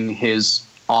buying his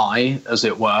eye, as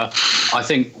it were. I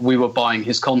think we were buying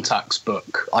his contacts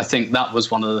book. I think that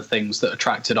was one of the things that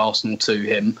attracted Arsenal to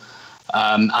him.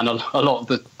 And a lot of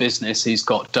the business he's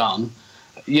got done,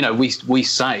 we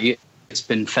say it's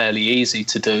been fairly easy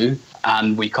to do,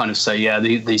 and we kind of say,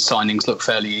 these signings look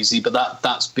fairly easy, but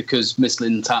that's because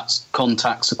Mislintat's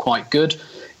contacts are quite good.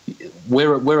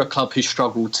 We're a club who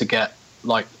struggled to get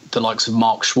like the likes of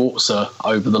Mark Schwarzer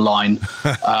over the line.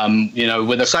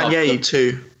 With a Sanjay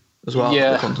too, as well.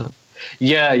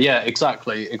 Yeah,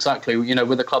 exactly.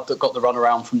 With a club that got the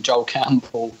runaround from Joel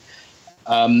Campbell.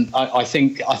 I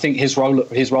think his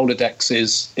Rolodex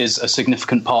is a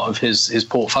significant part of his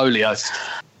portfolio.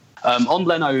 On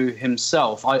Leno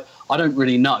himself, I don't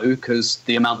really know, because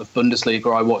the amount of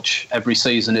Bundesliga I watch every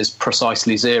season is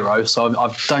precisely 0. So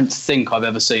I don't think I've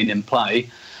ever seen him play.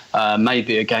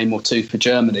 Maybe a game or 2 for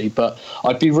Germany. But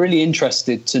I'd be really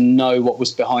interested to know what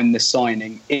was behind this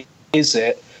signing. Is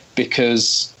it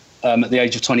because at the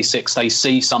age of 26, they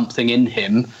see something in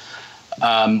him,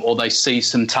 or they see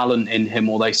some talent in him,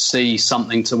 or they see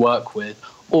something to work with?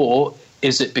 Or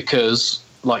is it because,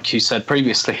 like you said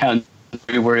previously,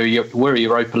 we're a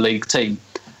Europa League team,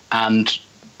 and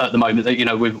at the moment,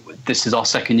 this is our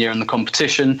second year in the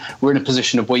competition. We're in a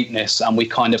position of weakness, and we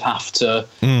kind of have to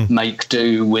make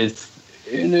do with,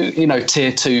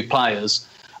 tier 2 players.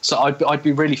 So I'd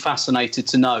be really fascinated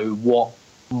to know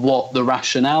what the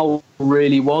rationale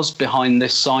really was behind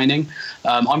this signing.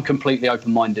 I'm completely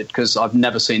open-minded because I've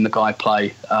never seen the guy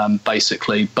play,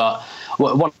 basically. But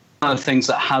one of the things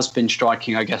that has been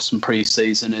striking, I guess, from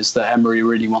pre-season is that Emery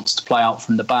really wants to play out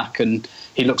from the back, and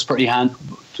he looks pretty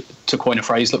to coin a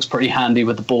phrase, looks pretty handy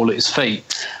with the ball at his feet,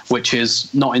 which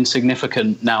is not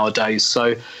insignificant nowadays.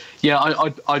 So, yeah,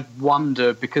 I'd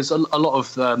wonder, because a lot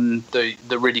of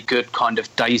the really good kind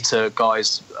of data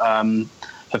guys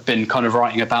have been kind of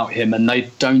writing about him, and they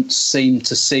don't seem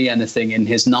to see anything in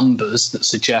his numbers that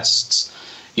suggests,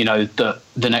 that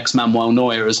the next Manuel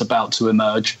Neuer is about to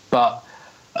emerge. But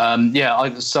like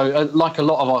a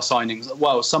lot of our signings,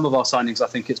 well, some of our signings, I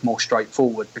think it's more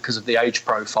straightforward because of the age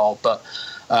profile. But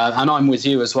and I'm with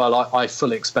you as well. I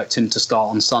fully expect him to start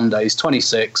on Sunday. He's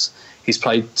 26. He's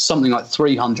played something like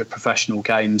 300 professional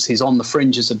games. He's on the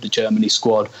fringes of the Germany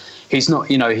squad. He's not,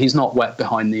 he's not wet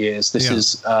behind the ears. This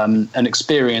is an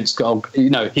experienced goal.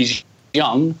 He's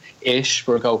young-ish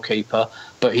for a goalkeeper,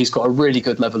 but he's got a really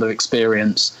good level of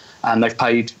experience. And they've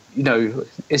paid,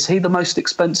 is he the most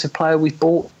expensive player we've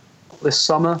bought this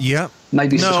summer? Yeah.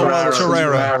 Maybe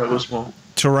Torreira was more.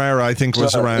 Torreira, I think,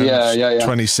 was around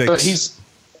 26. But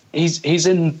he's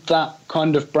in that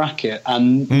kind of bracket,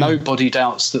 and nobody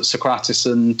doubts that Socrates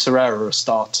and Torreira are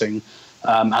starting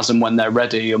as and when they're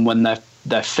ready and when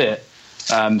they're fit.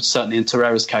 Certainly in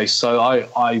Torreira's case. So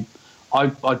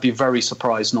I'd be very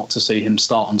surprised not to see him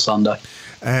start on Sunday.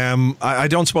 I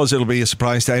don't suppose it'll be a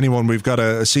surprise to anyone. We've got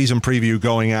a season preview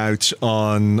going out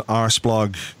on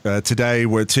Arseblog today,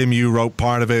 where Tim, you wrote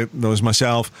part of it. There was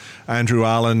myself, Andrew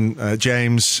Allen,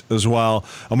 James as well,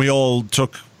 and we all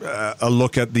took a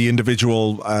look at the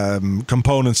individual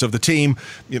components of the team: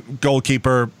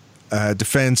 goalkeeper,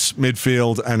 defence,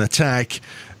 midfield, and attack.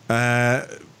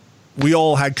 We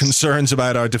all had concerns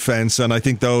about our defence, and I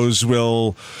think those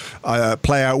will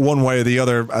play out one way or the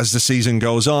other as the season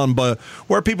goes on. But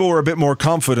where people were a bit more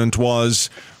confident was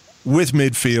with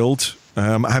midfield,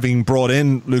 having brought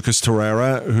in Lucas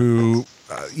Torreira, who,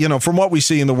 from what we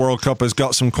see in the World Cup, has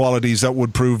got some qualities that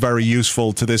would prove very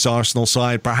useful to this Arsenal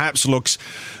side. Perhaps looks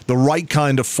the right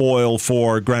kind of foil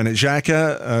for Granit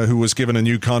Xhaka, who was given a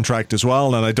new contract as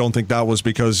well. And I don't think that was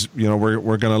because, we're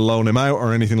going to loan him out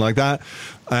or anything like that.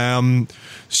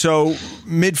 So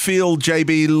midfield,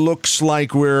 JB, looks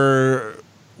like we're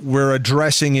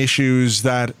addressing issues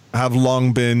that have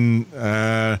long been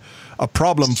a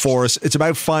problem for us. It's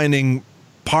about finding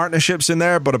partnerships in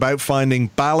there, but about finding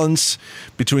balance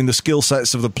between the skill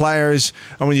sets of the players.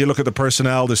 And when you look at the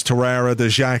personnel, there's Torreira,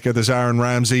 there's Xhaka, there's Aaron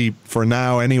Ramsey for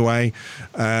now anyway.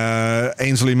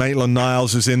 Ainsley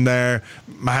Maitland-Niles is in there.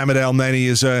 Mohamed El-Neni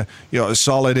is a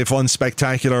solid, if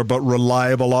unspectacular, but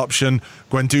reliable option.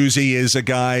 Guendouzi is a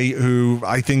guy who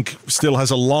I think still has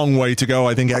a long way to go.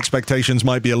 I think expectations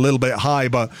might be a little bit high,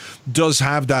 but does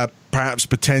have that perhaps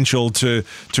potential to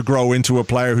grow into a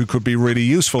player who could be really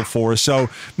useful for us. So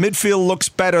midfield looks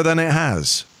better than it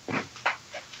has.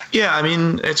 Yeah, I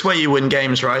mean, it's where you win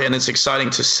games, right? And it's exciting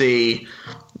to see.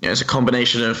 It's a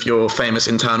combination of your famous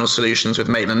internal solutions with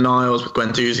Maitland-Niles, with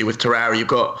Guendouzi, with Torreira. You've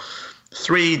got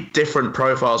 3 different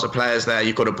profiles of players there.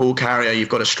 You've got a ball carrier, you've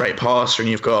got a straight passer, and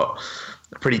you've got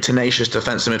a pretty tenacious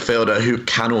defensive midfielder who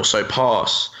can also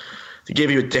pass. To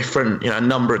give you a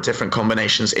number of different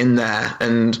combinations in there.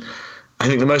 And I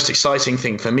think the most exciting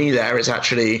thing for me there is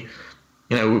actually,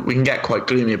 we can get quite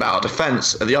gloomy about our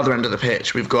defence. At the other end of the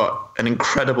pitch, we've got an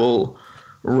incredible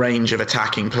range of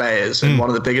attacking players. And one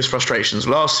of the biggest frustrations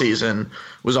last season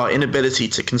was our inability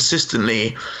to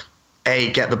consistently,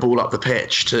 A, get the ball up the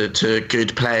pitch to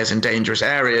good players in dangerous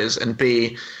areas, and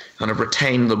B, kind of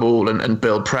retain the ball and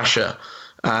build pressure.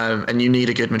 And you need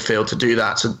a good midfield to do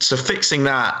that. So fixing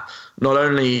that not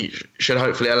only should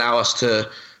hopefully allow us to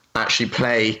actually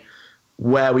play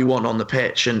where we want on the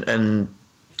pitch and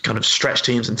kind of stretch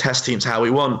teams and test teams how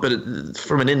we want, but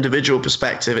from an individual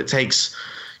perspective, it takes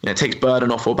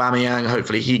burden off Aubameyang.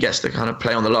 Hopefully he gets to kind of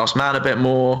play on the last man a bit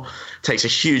more. It takes a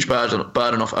huge burden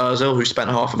off Ozil, who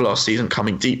spent half of last season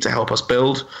coming deep to help us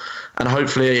build. And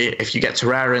hopefully if you get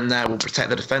Torreira in there, we'll protect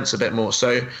the defence a bit more.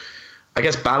 So I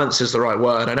guess balance is the right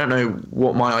word. I don't know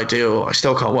what I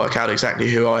still can't work out exactly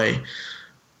who I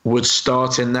would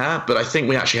start in there, but I think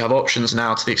we actually have options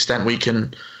now to the extent we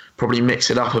can probably mix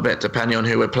it up a bit depending on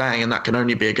who we're playing, and that can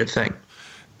only be a good thing.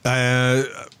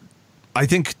 I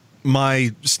think my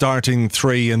starting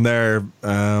three in there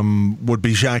would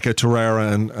be Xhaka,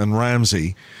 Torreira and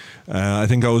Ramsey. I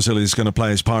think Ozil is going to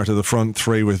play as part of the front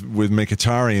three with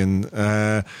Mkhitaryan.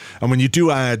 And when you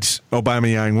do add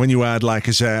Aubameyang, when you add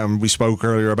Lacazette, and we spoke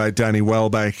earlier about Danny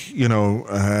Welbeck,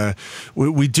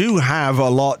 we do have a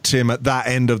lot, Tim, at that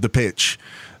end of the pitch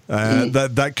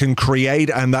that can create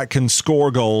and that can score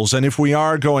goals. And if we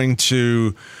are going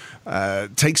to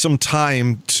take some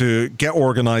time to get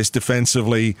organised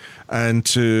defensively and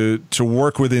to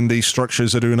work within these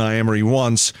structures that Unai Emery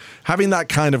wants, having that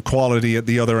kind of quality at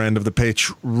the other end of the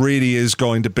pitch really is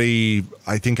going to be,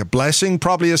 I think, a blessing,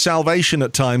 probably a salvation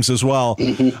at times as well.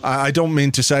 I don't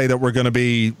mean to say that we're going to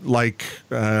be like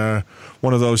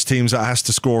one of those teams that has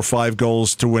to score 5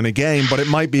 goals to win a game, but it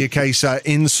might be a case that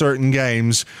in certain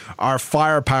games our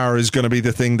firepower is going to be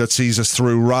the thing that sees us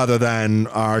through rather than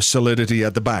our solidity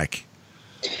at the back.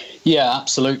 Yeah,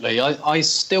 absolutely. I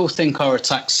still think our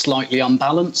attack's slightly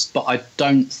unbalanced, but I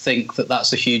don't think that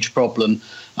that's a huge problem.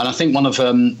 And I think one of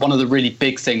the really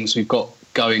big things we've got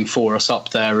going for us up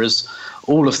there is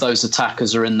all of those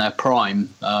attackers are in their prime,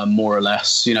 more or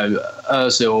less.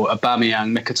 Ozil,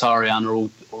 Aubameyang, Mkhitaryan are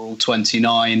all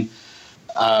 29.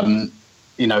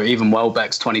 Even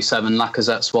Welbeck's 27.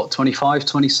 Lacazette's 25,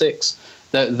 26.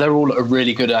 They're all at a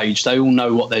really good age. They all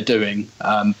know what they're doing,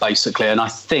 basically. And I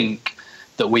think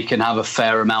that we can have a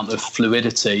fair amount of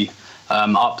fluidity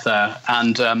up there.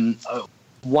 And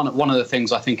one of the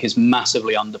things I think is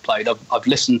massively underplayed. I've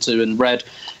listened to and read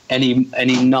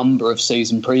any number of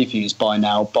season previews by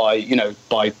now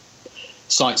by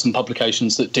sites and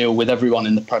publications that deal with everyone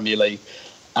in the Premier League.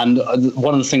 And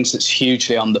one of the things that's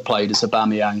hugely underplayed is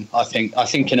Aubameyang. I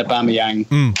think in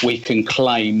Aubameyang we can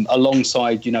claim,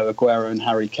 alongside Aguero and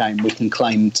Harry Kane, we can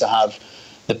claim to have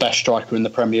the best striker in the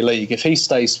Premier League. If he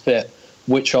stays fit,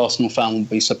 which Arsenal fan would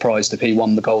be surprised if he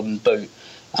won the Golden Boot?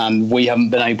 And we haven't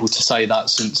been able to say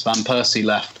that since Van Persie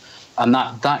left. And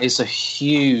that is a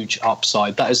huge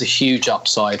upside. That is a huge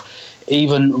upside.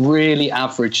 Even really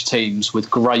average teams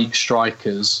with great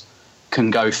strikers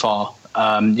can go far.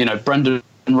 Brendan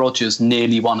Rodgers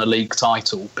nearly won a league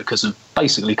title because of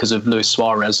Luis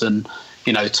Suarez and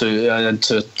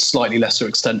to a slightly lesser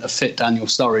extent a fit Daniel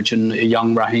Sturridge and a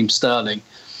young Raheem Sterling.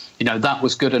 That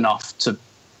was good enough to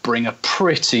bring a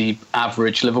pretty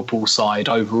average Liverpool side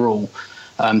overall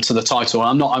to the title.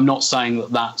 And I'm not saying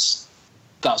that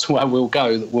that's where we'll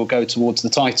go. That we'll go towards the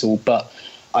title, but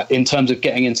in terms of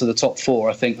getting into the top 4,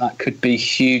 I think that could be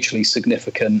hugely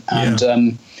significant.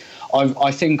 And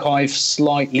I think I've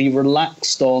slightly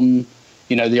relaxed on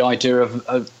the idea of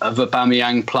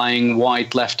Aubameyang playing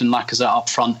wide left and Lacazette up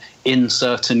front in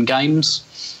certain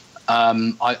games.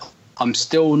 I'm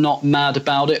still not mad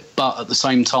about it, but at the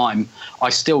same time, I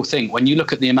still think when you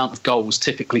look at the amount of goals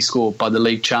typically scored by the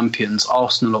league champions,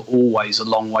 Arsenal are always a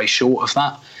long way short of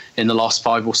that in the last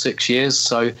 5 or 6 years.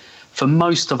 So for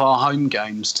most of our home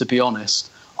games, to be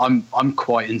honest, I'm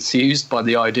quite enthused by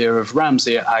the idea of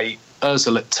Ramsey at 8,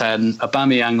 Ozil at 10,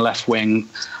 Aubameyang left wing,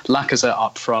 Lacazette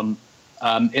up front.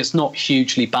 It's not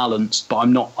hugely balanced, but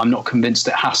I'm not convinced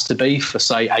it has to be for,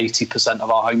 say, 80% of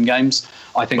our home games.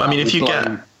 I think. If you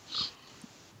get.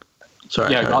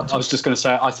 Sorry. Yeah, I was just going to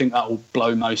say, I think that will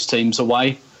blow most teams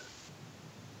away.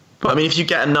 But if you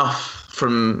get enough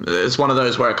from, it's one of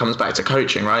those where it comes back to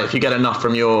coaching, right? If you get enough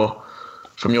from your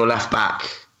left back,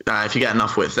 if you get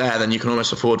enough width there, then you can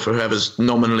almost afford for whoever's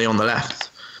nominally on the left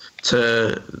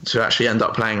to actually end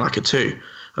up playing like a 2.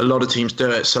 A lot of teams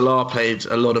do it. Salah played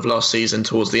a lot of last season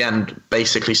towards the end,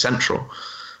 basically central,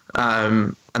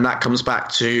 and that comes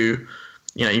back to.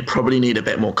 You probably need a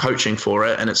bit more coaching for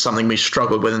it. And it's something we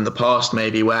struggled with in the past,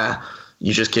 maybe, where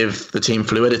you just give the team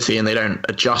fluidity and they don't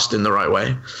adjust in the right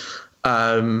way.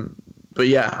 But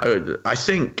yeah, I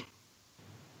think,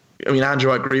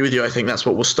 Andrew, I agree with you. I think that's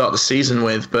what we'll start the season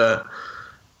with. But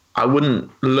I wouldn't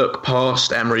look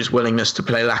past Emery's willingness to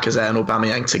play Lacazette and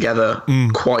Aubameyang together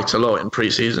quite a lot in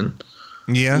pre-season.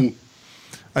 Yeah.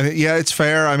 Yeah, it's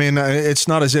fair. It's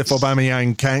not as if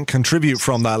Aubameyang can't contribute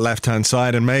from that left-hand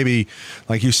side, and maybe,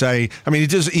 like you say,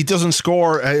 he doesn't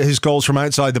score his goals from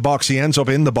outside the box. He ends up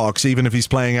in the box, even if he's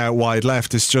playing out wide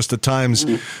left. It's just at times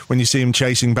when you see him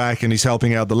chasing back and he's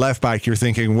helping out the left back, you're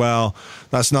thinking, well,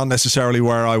 that's not necessarily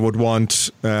where I would want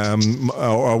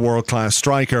a world-class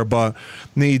striker, but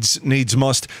needs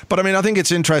must. But I think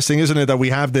it's interesting, isn't it, that we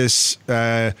have this.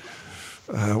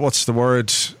 What's the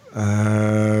word?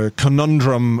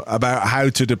 conundrum about how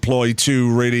to deploy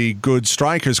two really good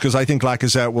strikers, because I think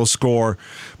Lacazette will score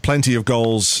plenty of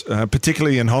goals,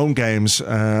 particularly in home games.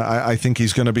 I think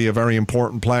he's going to be a very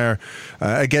important player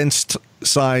against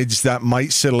sides that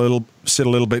might sit a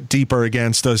little bit deeper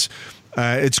against us.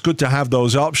 It's good to have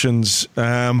those options.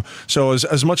 So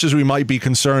as much as we might be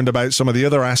concerned about some of the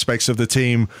other aspects of the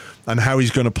team and how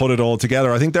he's going to put it all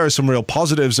together, I think there are some real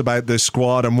positives about this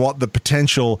squad and what the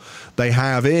potential they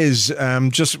have is.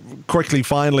 Just quickly,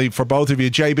 finally, for both of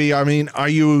you, JB, I mean, are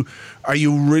you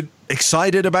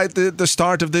excited about the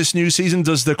start of this new season?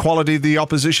 Does the quality of the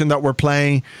opposition that we're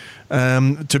playing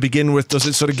to begin with, does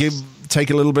it sort of take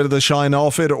a little bit of the shine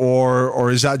off it,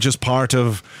 or is that just part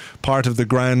of the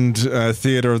grand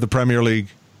theatre of the Premier League?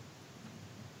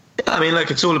 I mean, look,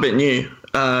 it's all a bit new.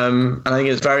 I think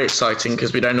it's very exciting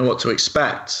because we don't know what to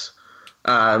expect.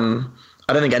 I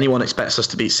don't think anyone expects us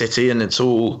to beat City, and it's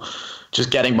all just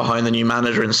getting behind the new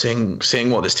manager and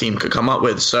seeing what this team could come up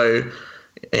with. So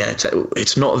yeah,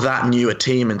 it's not that new a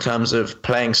team in terms of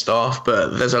playing staff,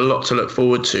 but there's a lot to look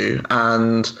forward to,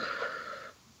 and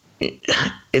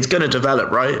it's going to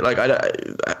develop, right? Like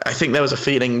I think there was a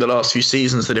feeling the last few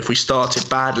seasons that if we started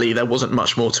badly, there wasn't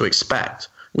much more to expect.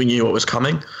 We knew what was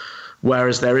coming,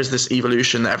 whereas there is this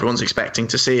evolution that everyone's expecting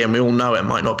to see, and we all know it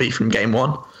might not be from game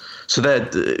one. So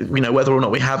whether or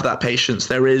not we have that patience,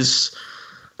 there's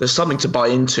something to buy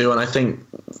into, and I think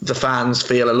the fans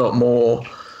feel a lot more,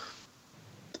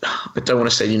 I don't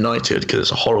want to say united because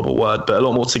it's a horrible word, but a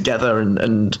lot more together,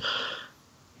 and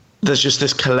there's just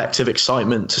this collective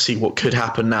excitement to see what could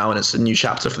happen now, and it's a new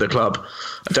chapter for the club.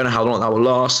 I don't know how long that will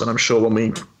last, and I'm sure when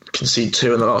we concede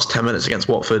 2 in the last 10 minutes against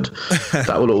Watford,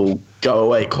 that will all go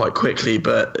away quite quickly.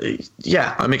 But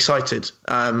yeah, I'm excited,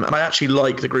 and I actually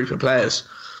like the group of players.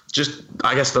 Just,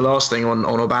 I guess the last thing on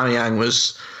Aubameyang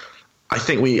was, I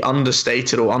think we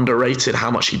understated or underrated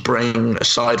how much he'd bring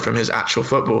aside from his actual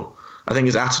football. I think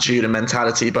his attitude and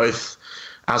mentality, both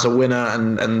as a winner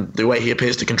and the way he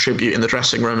appears to contribute in the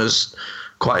dressing room as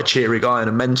quite a cheery guy and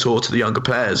a mentor to the younger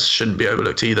players, shouldn't be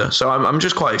overlooked either. So I'm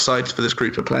just quite excited for this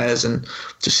group of players and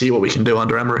to see what we can do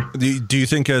under Emery. Do you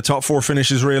think a top 4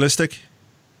 finish is realistic?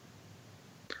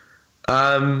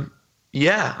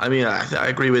 Yeah, I mean, I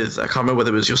agree with, I can't remember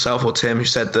whether it was yourself or Tim who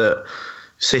said that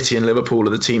City and Liverpool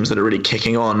are the teams that are really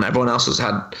kicking on. Everyone else has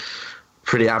had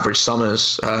pretty average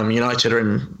summers. United are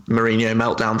in Mourinho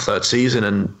meltdown 3rd season,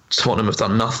 and Tottenham have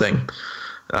done nothing.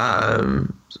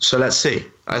 So let's see.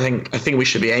 I think we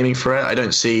should be aiming for it. I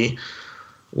don't see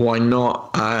why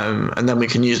not. And then we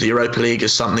can use the Europa League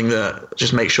as something that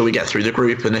just makes sure we get through the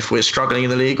group. And if we're struggling in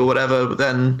the league or whatever,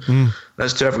 then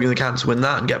let's do everything we can to win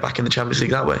that and get back in the Champions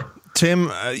League that way. Tim,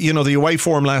 the away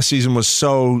form last season was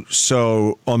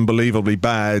so unbelievably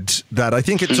bad that I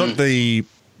think it took the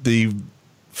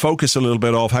focus a little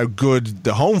bit off how good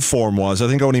the home form was. I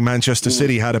think only Manchester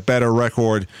City had a better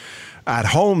record at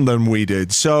home than we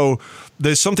did. So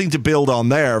there's something to build on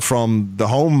there from the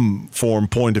home form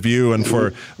point of view, and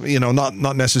for,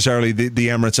 not necessarily the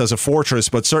Emirates as a fortress,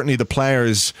 but certainly the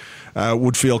players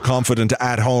would feel confident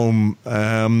at home.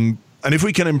 And if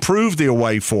we can improve the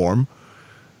away form,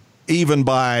 even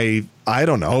by, I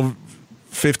don't know,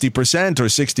 50% or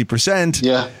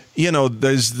 60%,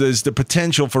 there's the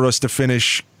potential for us to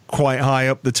finish quite high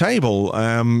up the table.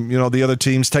 The other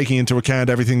teams, taking into account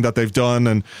everything that they've done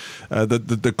and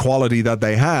the quality that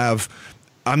they have.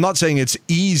 I'm not saying it's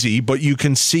easy, but you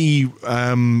can see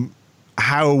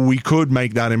how we could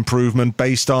make that improvement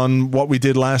based on what we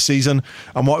did last season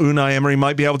and what Unai Emery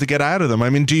might be able to get out of them. I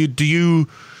mean, do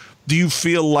you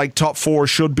feel like top 4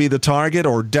 should be the target,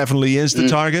 or definitely is the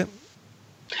target?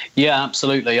 Yeah,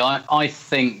 absolutely. I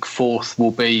think 4th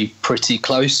will be pretty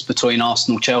close between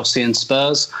Arsenal, Chelsea and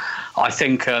Spurs. I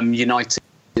think United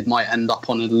might end up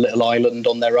on a little island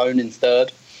on their own in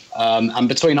 3rd. And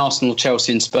between Arsenal,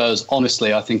 Chelsea and Spurs,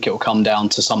 honestly, I think it will come down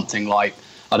to something like,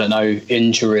 I don't know,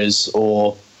 injuries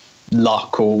or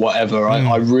luck or whatever.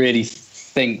 I really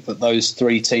think that those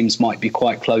 3 teams might be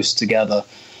quite close together.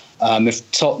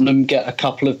 If Tottenham get a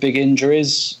couple of big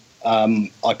injuries,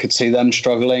 I could see them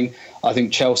struggling. I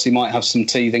think Chelsea might have some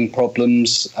teething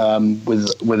problems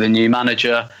with a new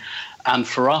manager. And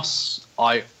for us,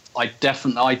 I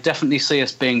definitely see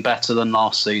us being better than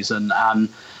last season. And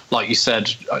like you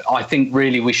said, I think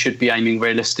really we should be aiming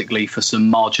realistically for some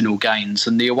marginal gains.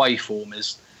 And the away form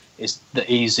is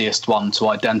the easiest one to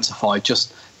identify.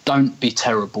 Just don't be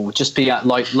terrible. Just be at,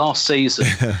 like last season,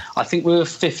 I think we were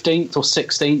 15th or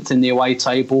 16th in the away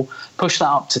table. Push that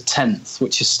up to 10th,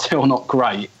 which is still not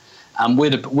great. And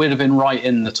we'd have been right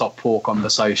in the top 4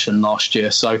 conversation last year.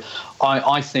 So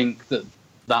I think that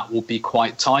that will be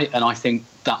quite tight, and I think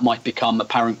that might become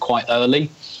apparent quite early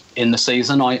in the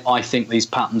season. I think these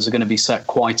patterns are going to be set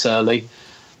quite early,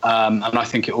 and I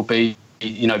think it will be,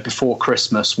 before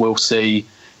Christmas we'll see,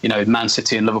 Man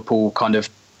City and Liverpool kind of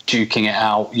duking it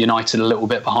out, United a little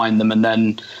bit behind them, and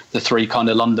then the three kind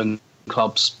of London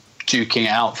clubs duking it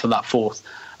out for that fourth.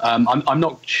 I'm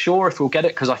not sure if we'll get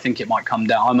it, because I think it might come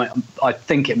down. I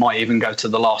think it might even go to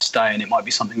the last day, and it might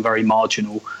be something very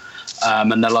marginal,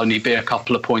 and there'll only be a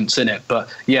couple of points in it.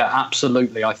 But yeah,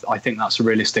 absolutely, I think that's a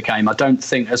realistic aim. I don't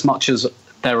think, as much as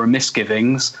there are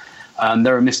misgivings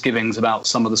about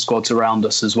some of the squads around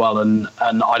us as well, and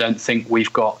I don't think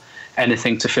we've got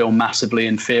anything to feel massively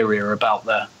inferior about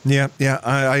there. Yeah,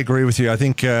 I agree with you. I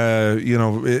think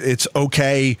it's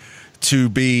okay to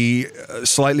be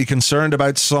slightly concerned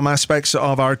about some aspects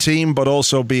of our team, but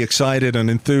also be excited and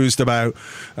enthused about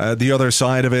the other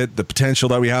side of it, the potential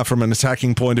that we have from an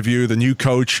attacking point of view, the new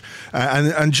coach,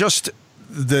 and just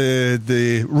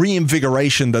the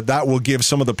reinvigoration that will give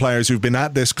some of the players who've been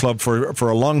at this club for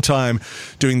a long time,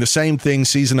 doing the same thing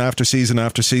season after season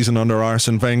after season under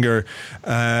Arsene Wenger.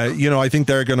 I think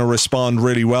they're going to respond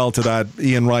really well to that.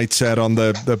 Ian Wright said on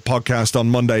the podcast on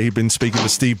Monday, he'd been speaking to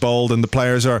Steve Bold, and the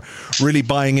players are really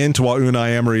buying into what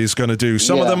Unai Emery is going to do.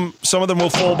 Some of them will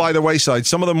fall by the wayside.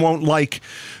 Some of them won't like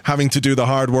having to do the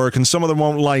hard work, and some of them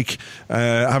won't like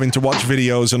having to watch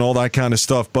videos and all that kind of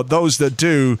stuff. But those that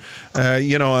do,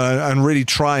 and really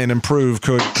try and improve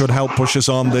could help push us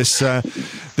on this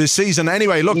season.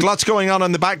 Anyway, look, lots going on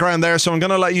in the background there, so I'm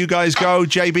going to let you guys go.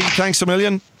 JB, thanks a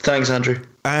million. Thanks, Andrew.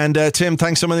 And Tim,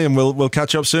 thanks a million. We'll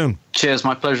catch up soon. Cheers,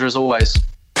 my pleasure as always.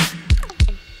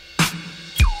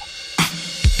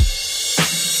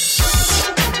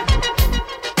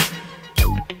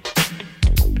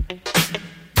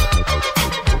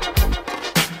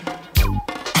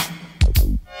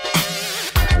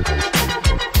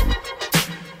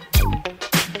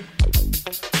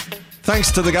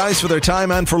 Thanks to the guys for their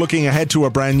time and for looking ahead to a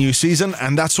brand new season.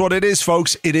 And that's what it is,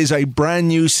 folks. It is a brand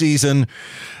new season.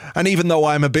 And even though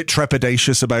I'm a bit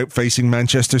trepidatious about facing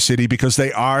Manchester City because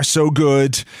they are so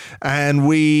good and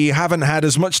we haven't had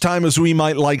as much time as we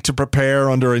might like to prepare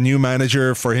under a new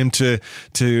manager for him to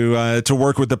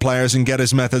work with the players and get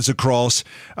his methods across,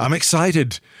 I'm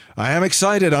excited. I am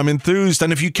excited. I'm enthused.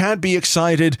 And if you can't be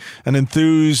excited and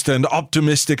enthused and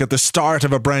optimistic at the start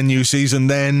of a brand new season,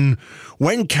 then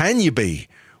when can you be?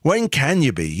 When can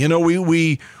you be?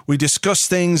 We discuss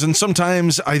things, and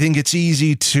sometimes I think it's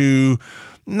easy to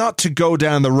not to go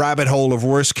down the rabbit hole of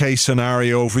worst case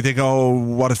scenario. If we think,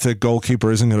 what if the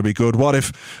goalkeeper isn't going to be good? What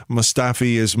if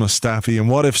Mustafi is Mustafi? And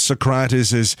what if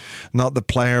Socrates is not the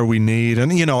player we need?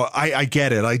 And, I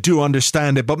get it. I do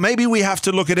understand it. But maybe we have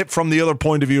to look at it from the other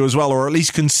point of view as well, or at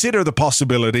least consider the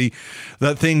possibility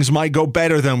that things might go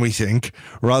better than we think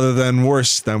rather than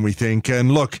worse than we think.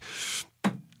 And look,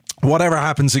 whatever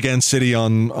happens against City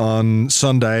on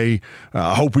Sunday,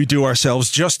 I hope we do ourselves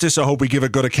justice. I hope we give a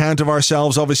good account of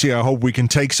ourselves. Obviously, I hope we can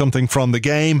take something from the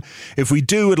game. If we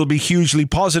do, it'll be hugely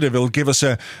positive. It'll give us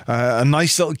a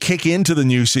nice little kick into the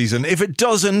new season. If it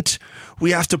doesn't,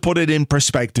 we have to put it in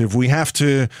perspective. We have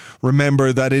to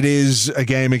remember that it is a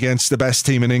game against the best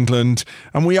team in England,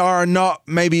 and we are not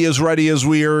maybe as ready as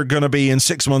we are going to be in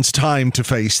 6 months' time to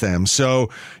face them. So,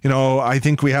 I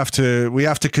think we have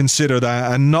to consider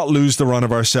that and not lose the run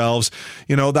of ourselves.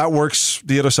 That works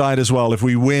the other side as well. If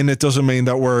we win, it doesn't mean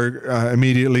that we're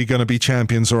immediately going to be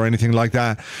champions or anything like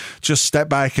that. Just step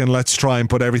back and let's try and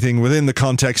put everything within the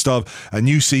context of a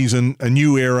new season, a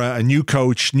new era, a new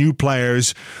coach, new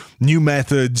players, new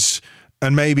methods,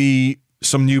 and maybe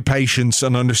some new patience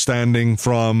and understanding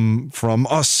from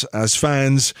us as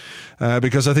fans,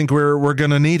 because I think we're going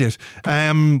to need it.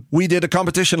 We did a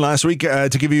competition last week to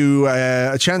give you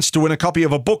a chance to win a copy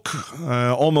of a book,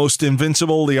 Almost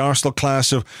Invincible, the Arsenal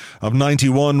class of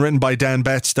 91, written by Dan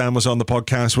Betts. Dan was on the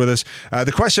podcast with us.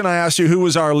 The question I asked you, who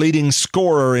was our leading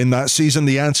scorer in that season?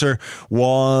 The answer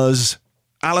was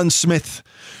Alan Smith.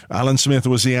 Alan Smith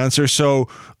was the answer. So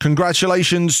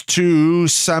congratulations to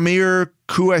Samir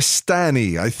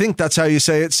Kuestani. I think that's how you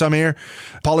say it, Samir.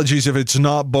 Apologies if it's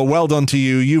not, but well done to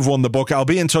you. You've won the book. I'll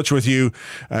be in touch with you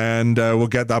and we'll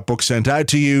get that book sent out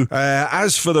to you.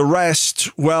 As for the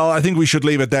rest, well, I think we should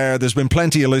leave it there. There's been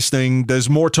plenty of listening. There's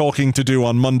more talking to do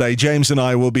on Monday. James and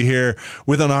I will be here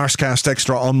with an Arscast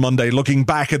Extra on Monday, looking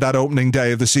back at that opening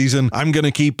day of the season. I'm going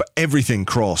to keep everything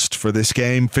crossed for this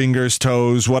game, fingers,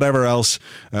 toes, whatever else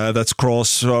that's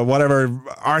across whatever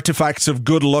artifacts of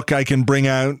good luck I can bring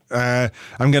out.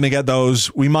 I'm going to get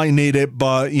those. We might need it,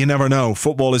 but you never know.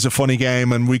 Football is a funny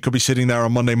game, and we could be sitting there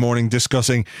on Monday morning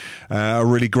discussing a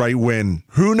really great win.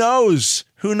 Who knows?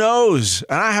 Who knows?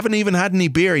 And I haven't even had any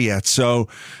beer yet, so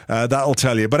that'll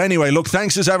tell you. But anyway, look,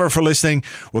 thanks as ever for listening.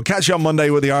 We'll catch you on Monday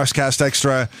with the Arsecast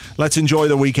Extra. Let's enjoy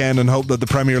the weekend and hope that the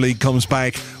Premier League comes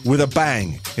back with a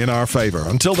bang in our favour.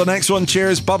 Until the next one,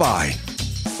 cheers, bye-bye.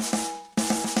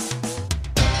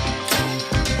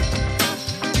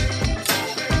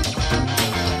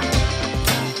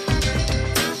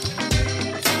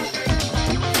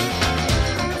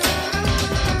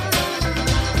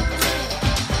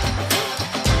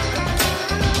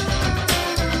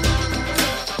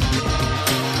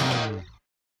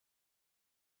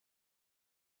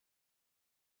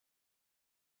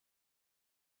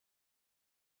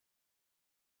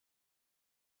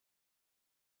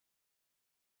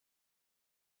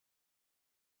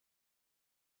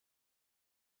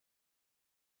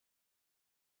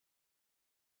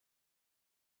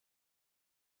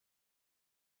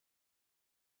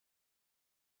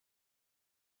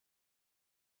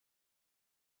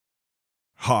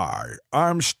 Hi,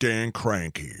 I'm Stan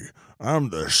Kroenke. I'm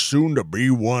the soon-to-be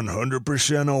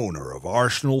 100% owner of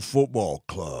Arsenal Football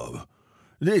Club.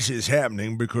 This is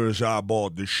happening because I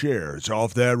bought the shares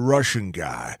off that Russian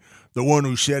guy, the one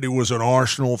who said he was an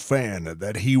Arsenal fan and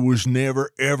that he was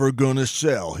never ever going to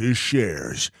sell his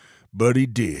shares. But he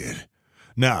did.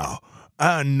 Now,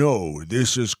 I know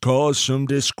this has caused some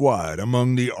disquiet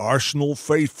among the Arsenal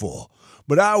faithful,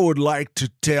 but I would like to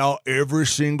tell every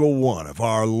single one of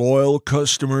our loyal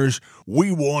customers we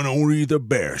want only the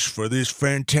best for this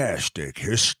fantastic,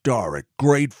 historic,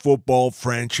 great football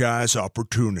franchise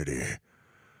opportunity.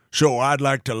 So I'd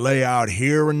like to lay out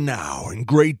here and now in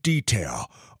great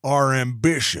detail our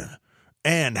ambition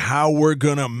and how we're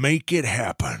going to make it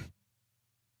happen.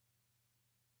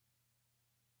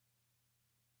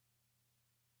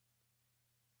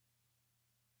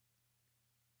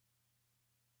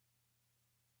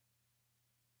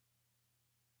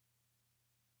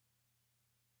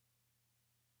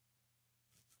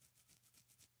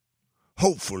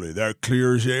 Hopefully that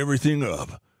clears everything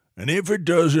up. And if it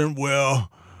doesn't, well,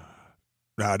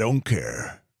 I don't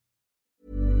care.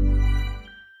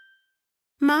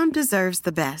 Mom deserves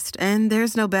the best, and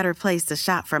there's no better place to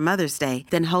shop for Mother's Day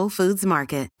than Whole Foods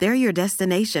Market. They're your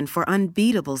destination for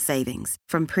unbeatable savings,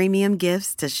 from premium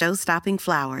gifts to show-stopping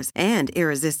flowers and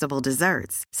irresistible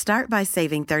desserts. Start by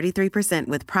saving 33%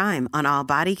 with Prime on all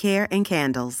body care and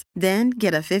candles. Then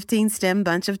get a 15-stem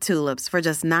bunch of tulips for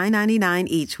just $9.99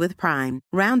 each with Prime.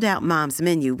 Round out Mom's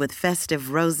menu with festive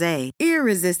rosé,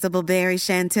 irresistible berry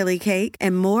chantilly cake,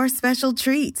 and more special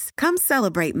treats. Come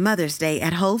celebrate Mother's Day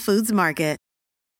at Whole Foods Market.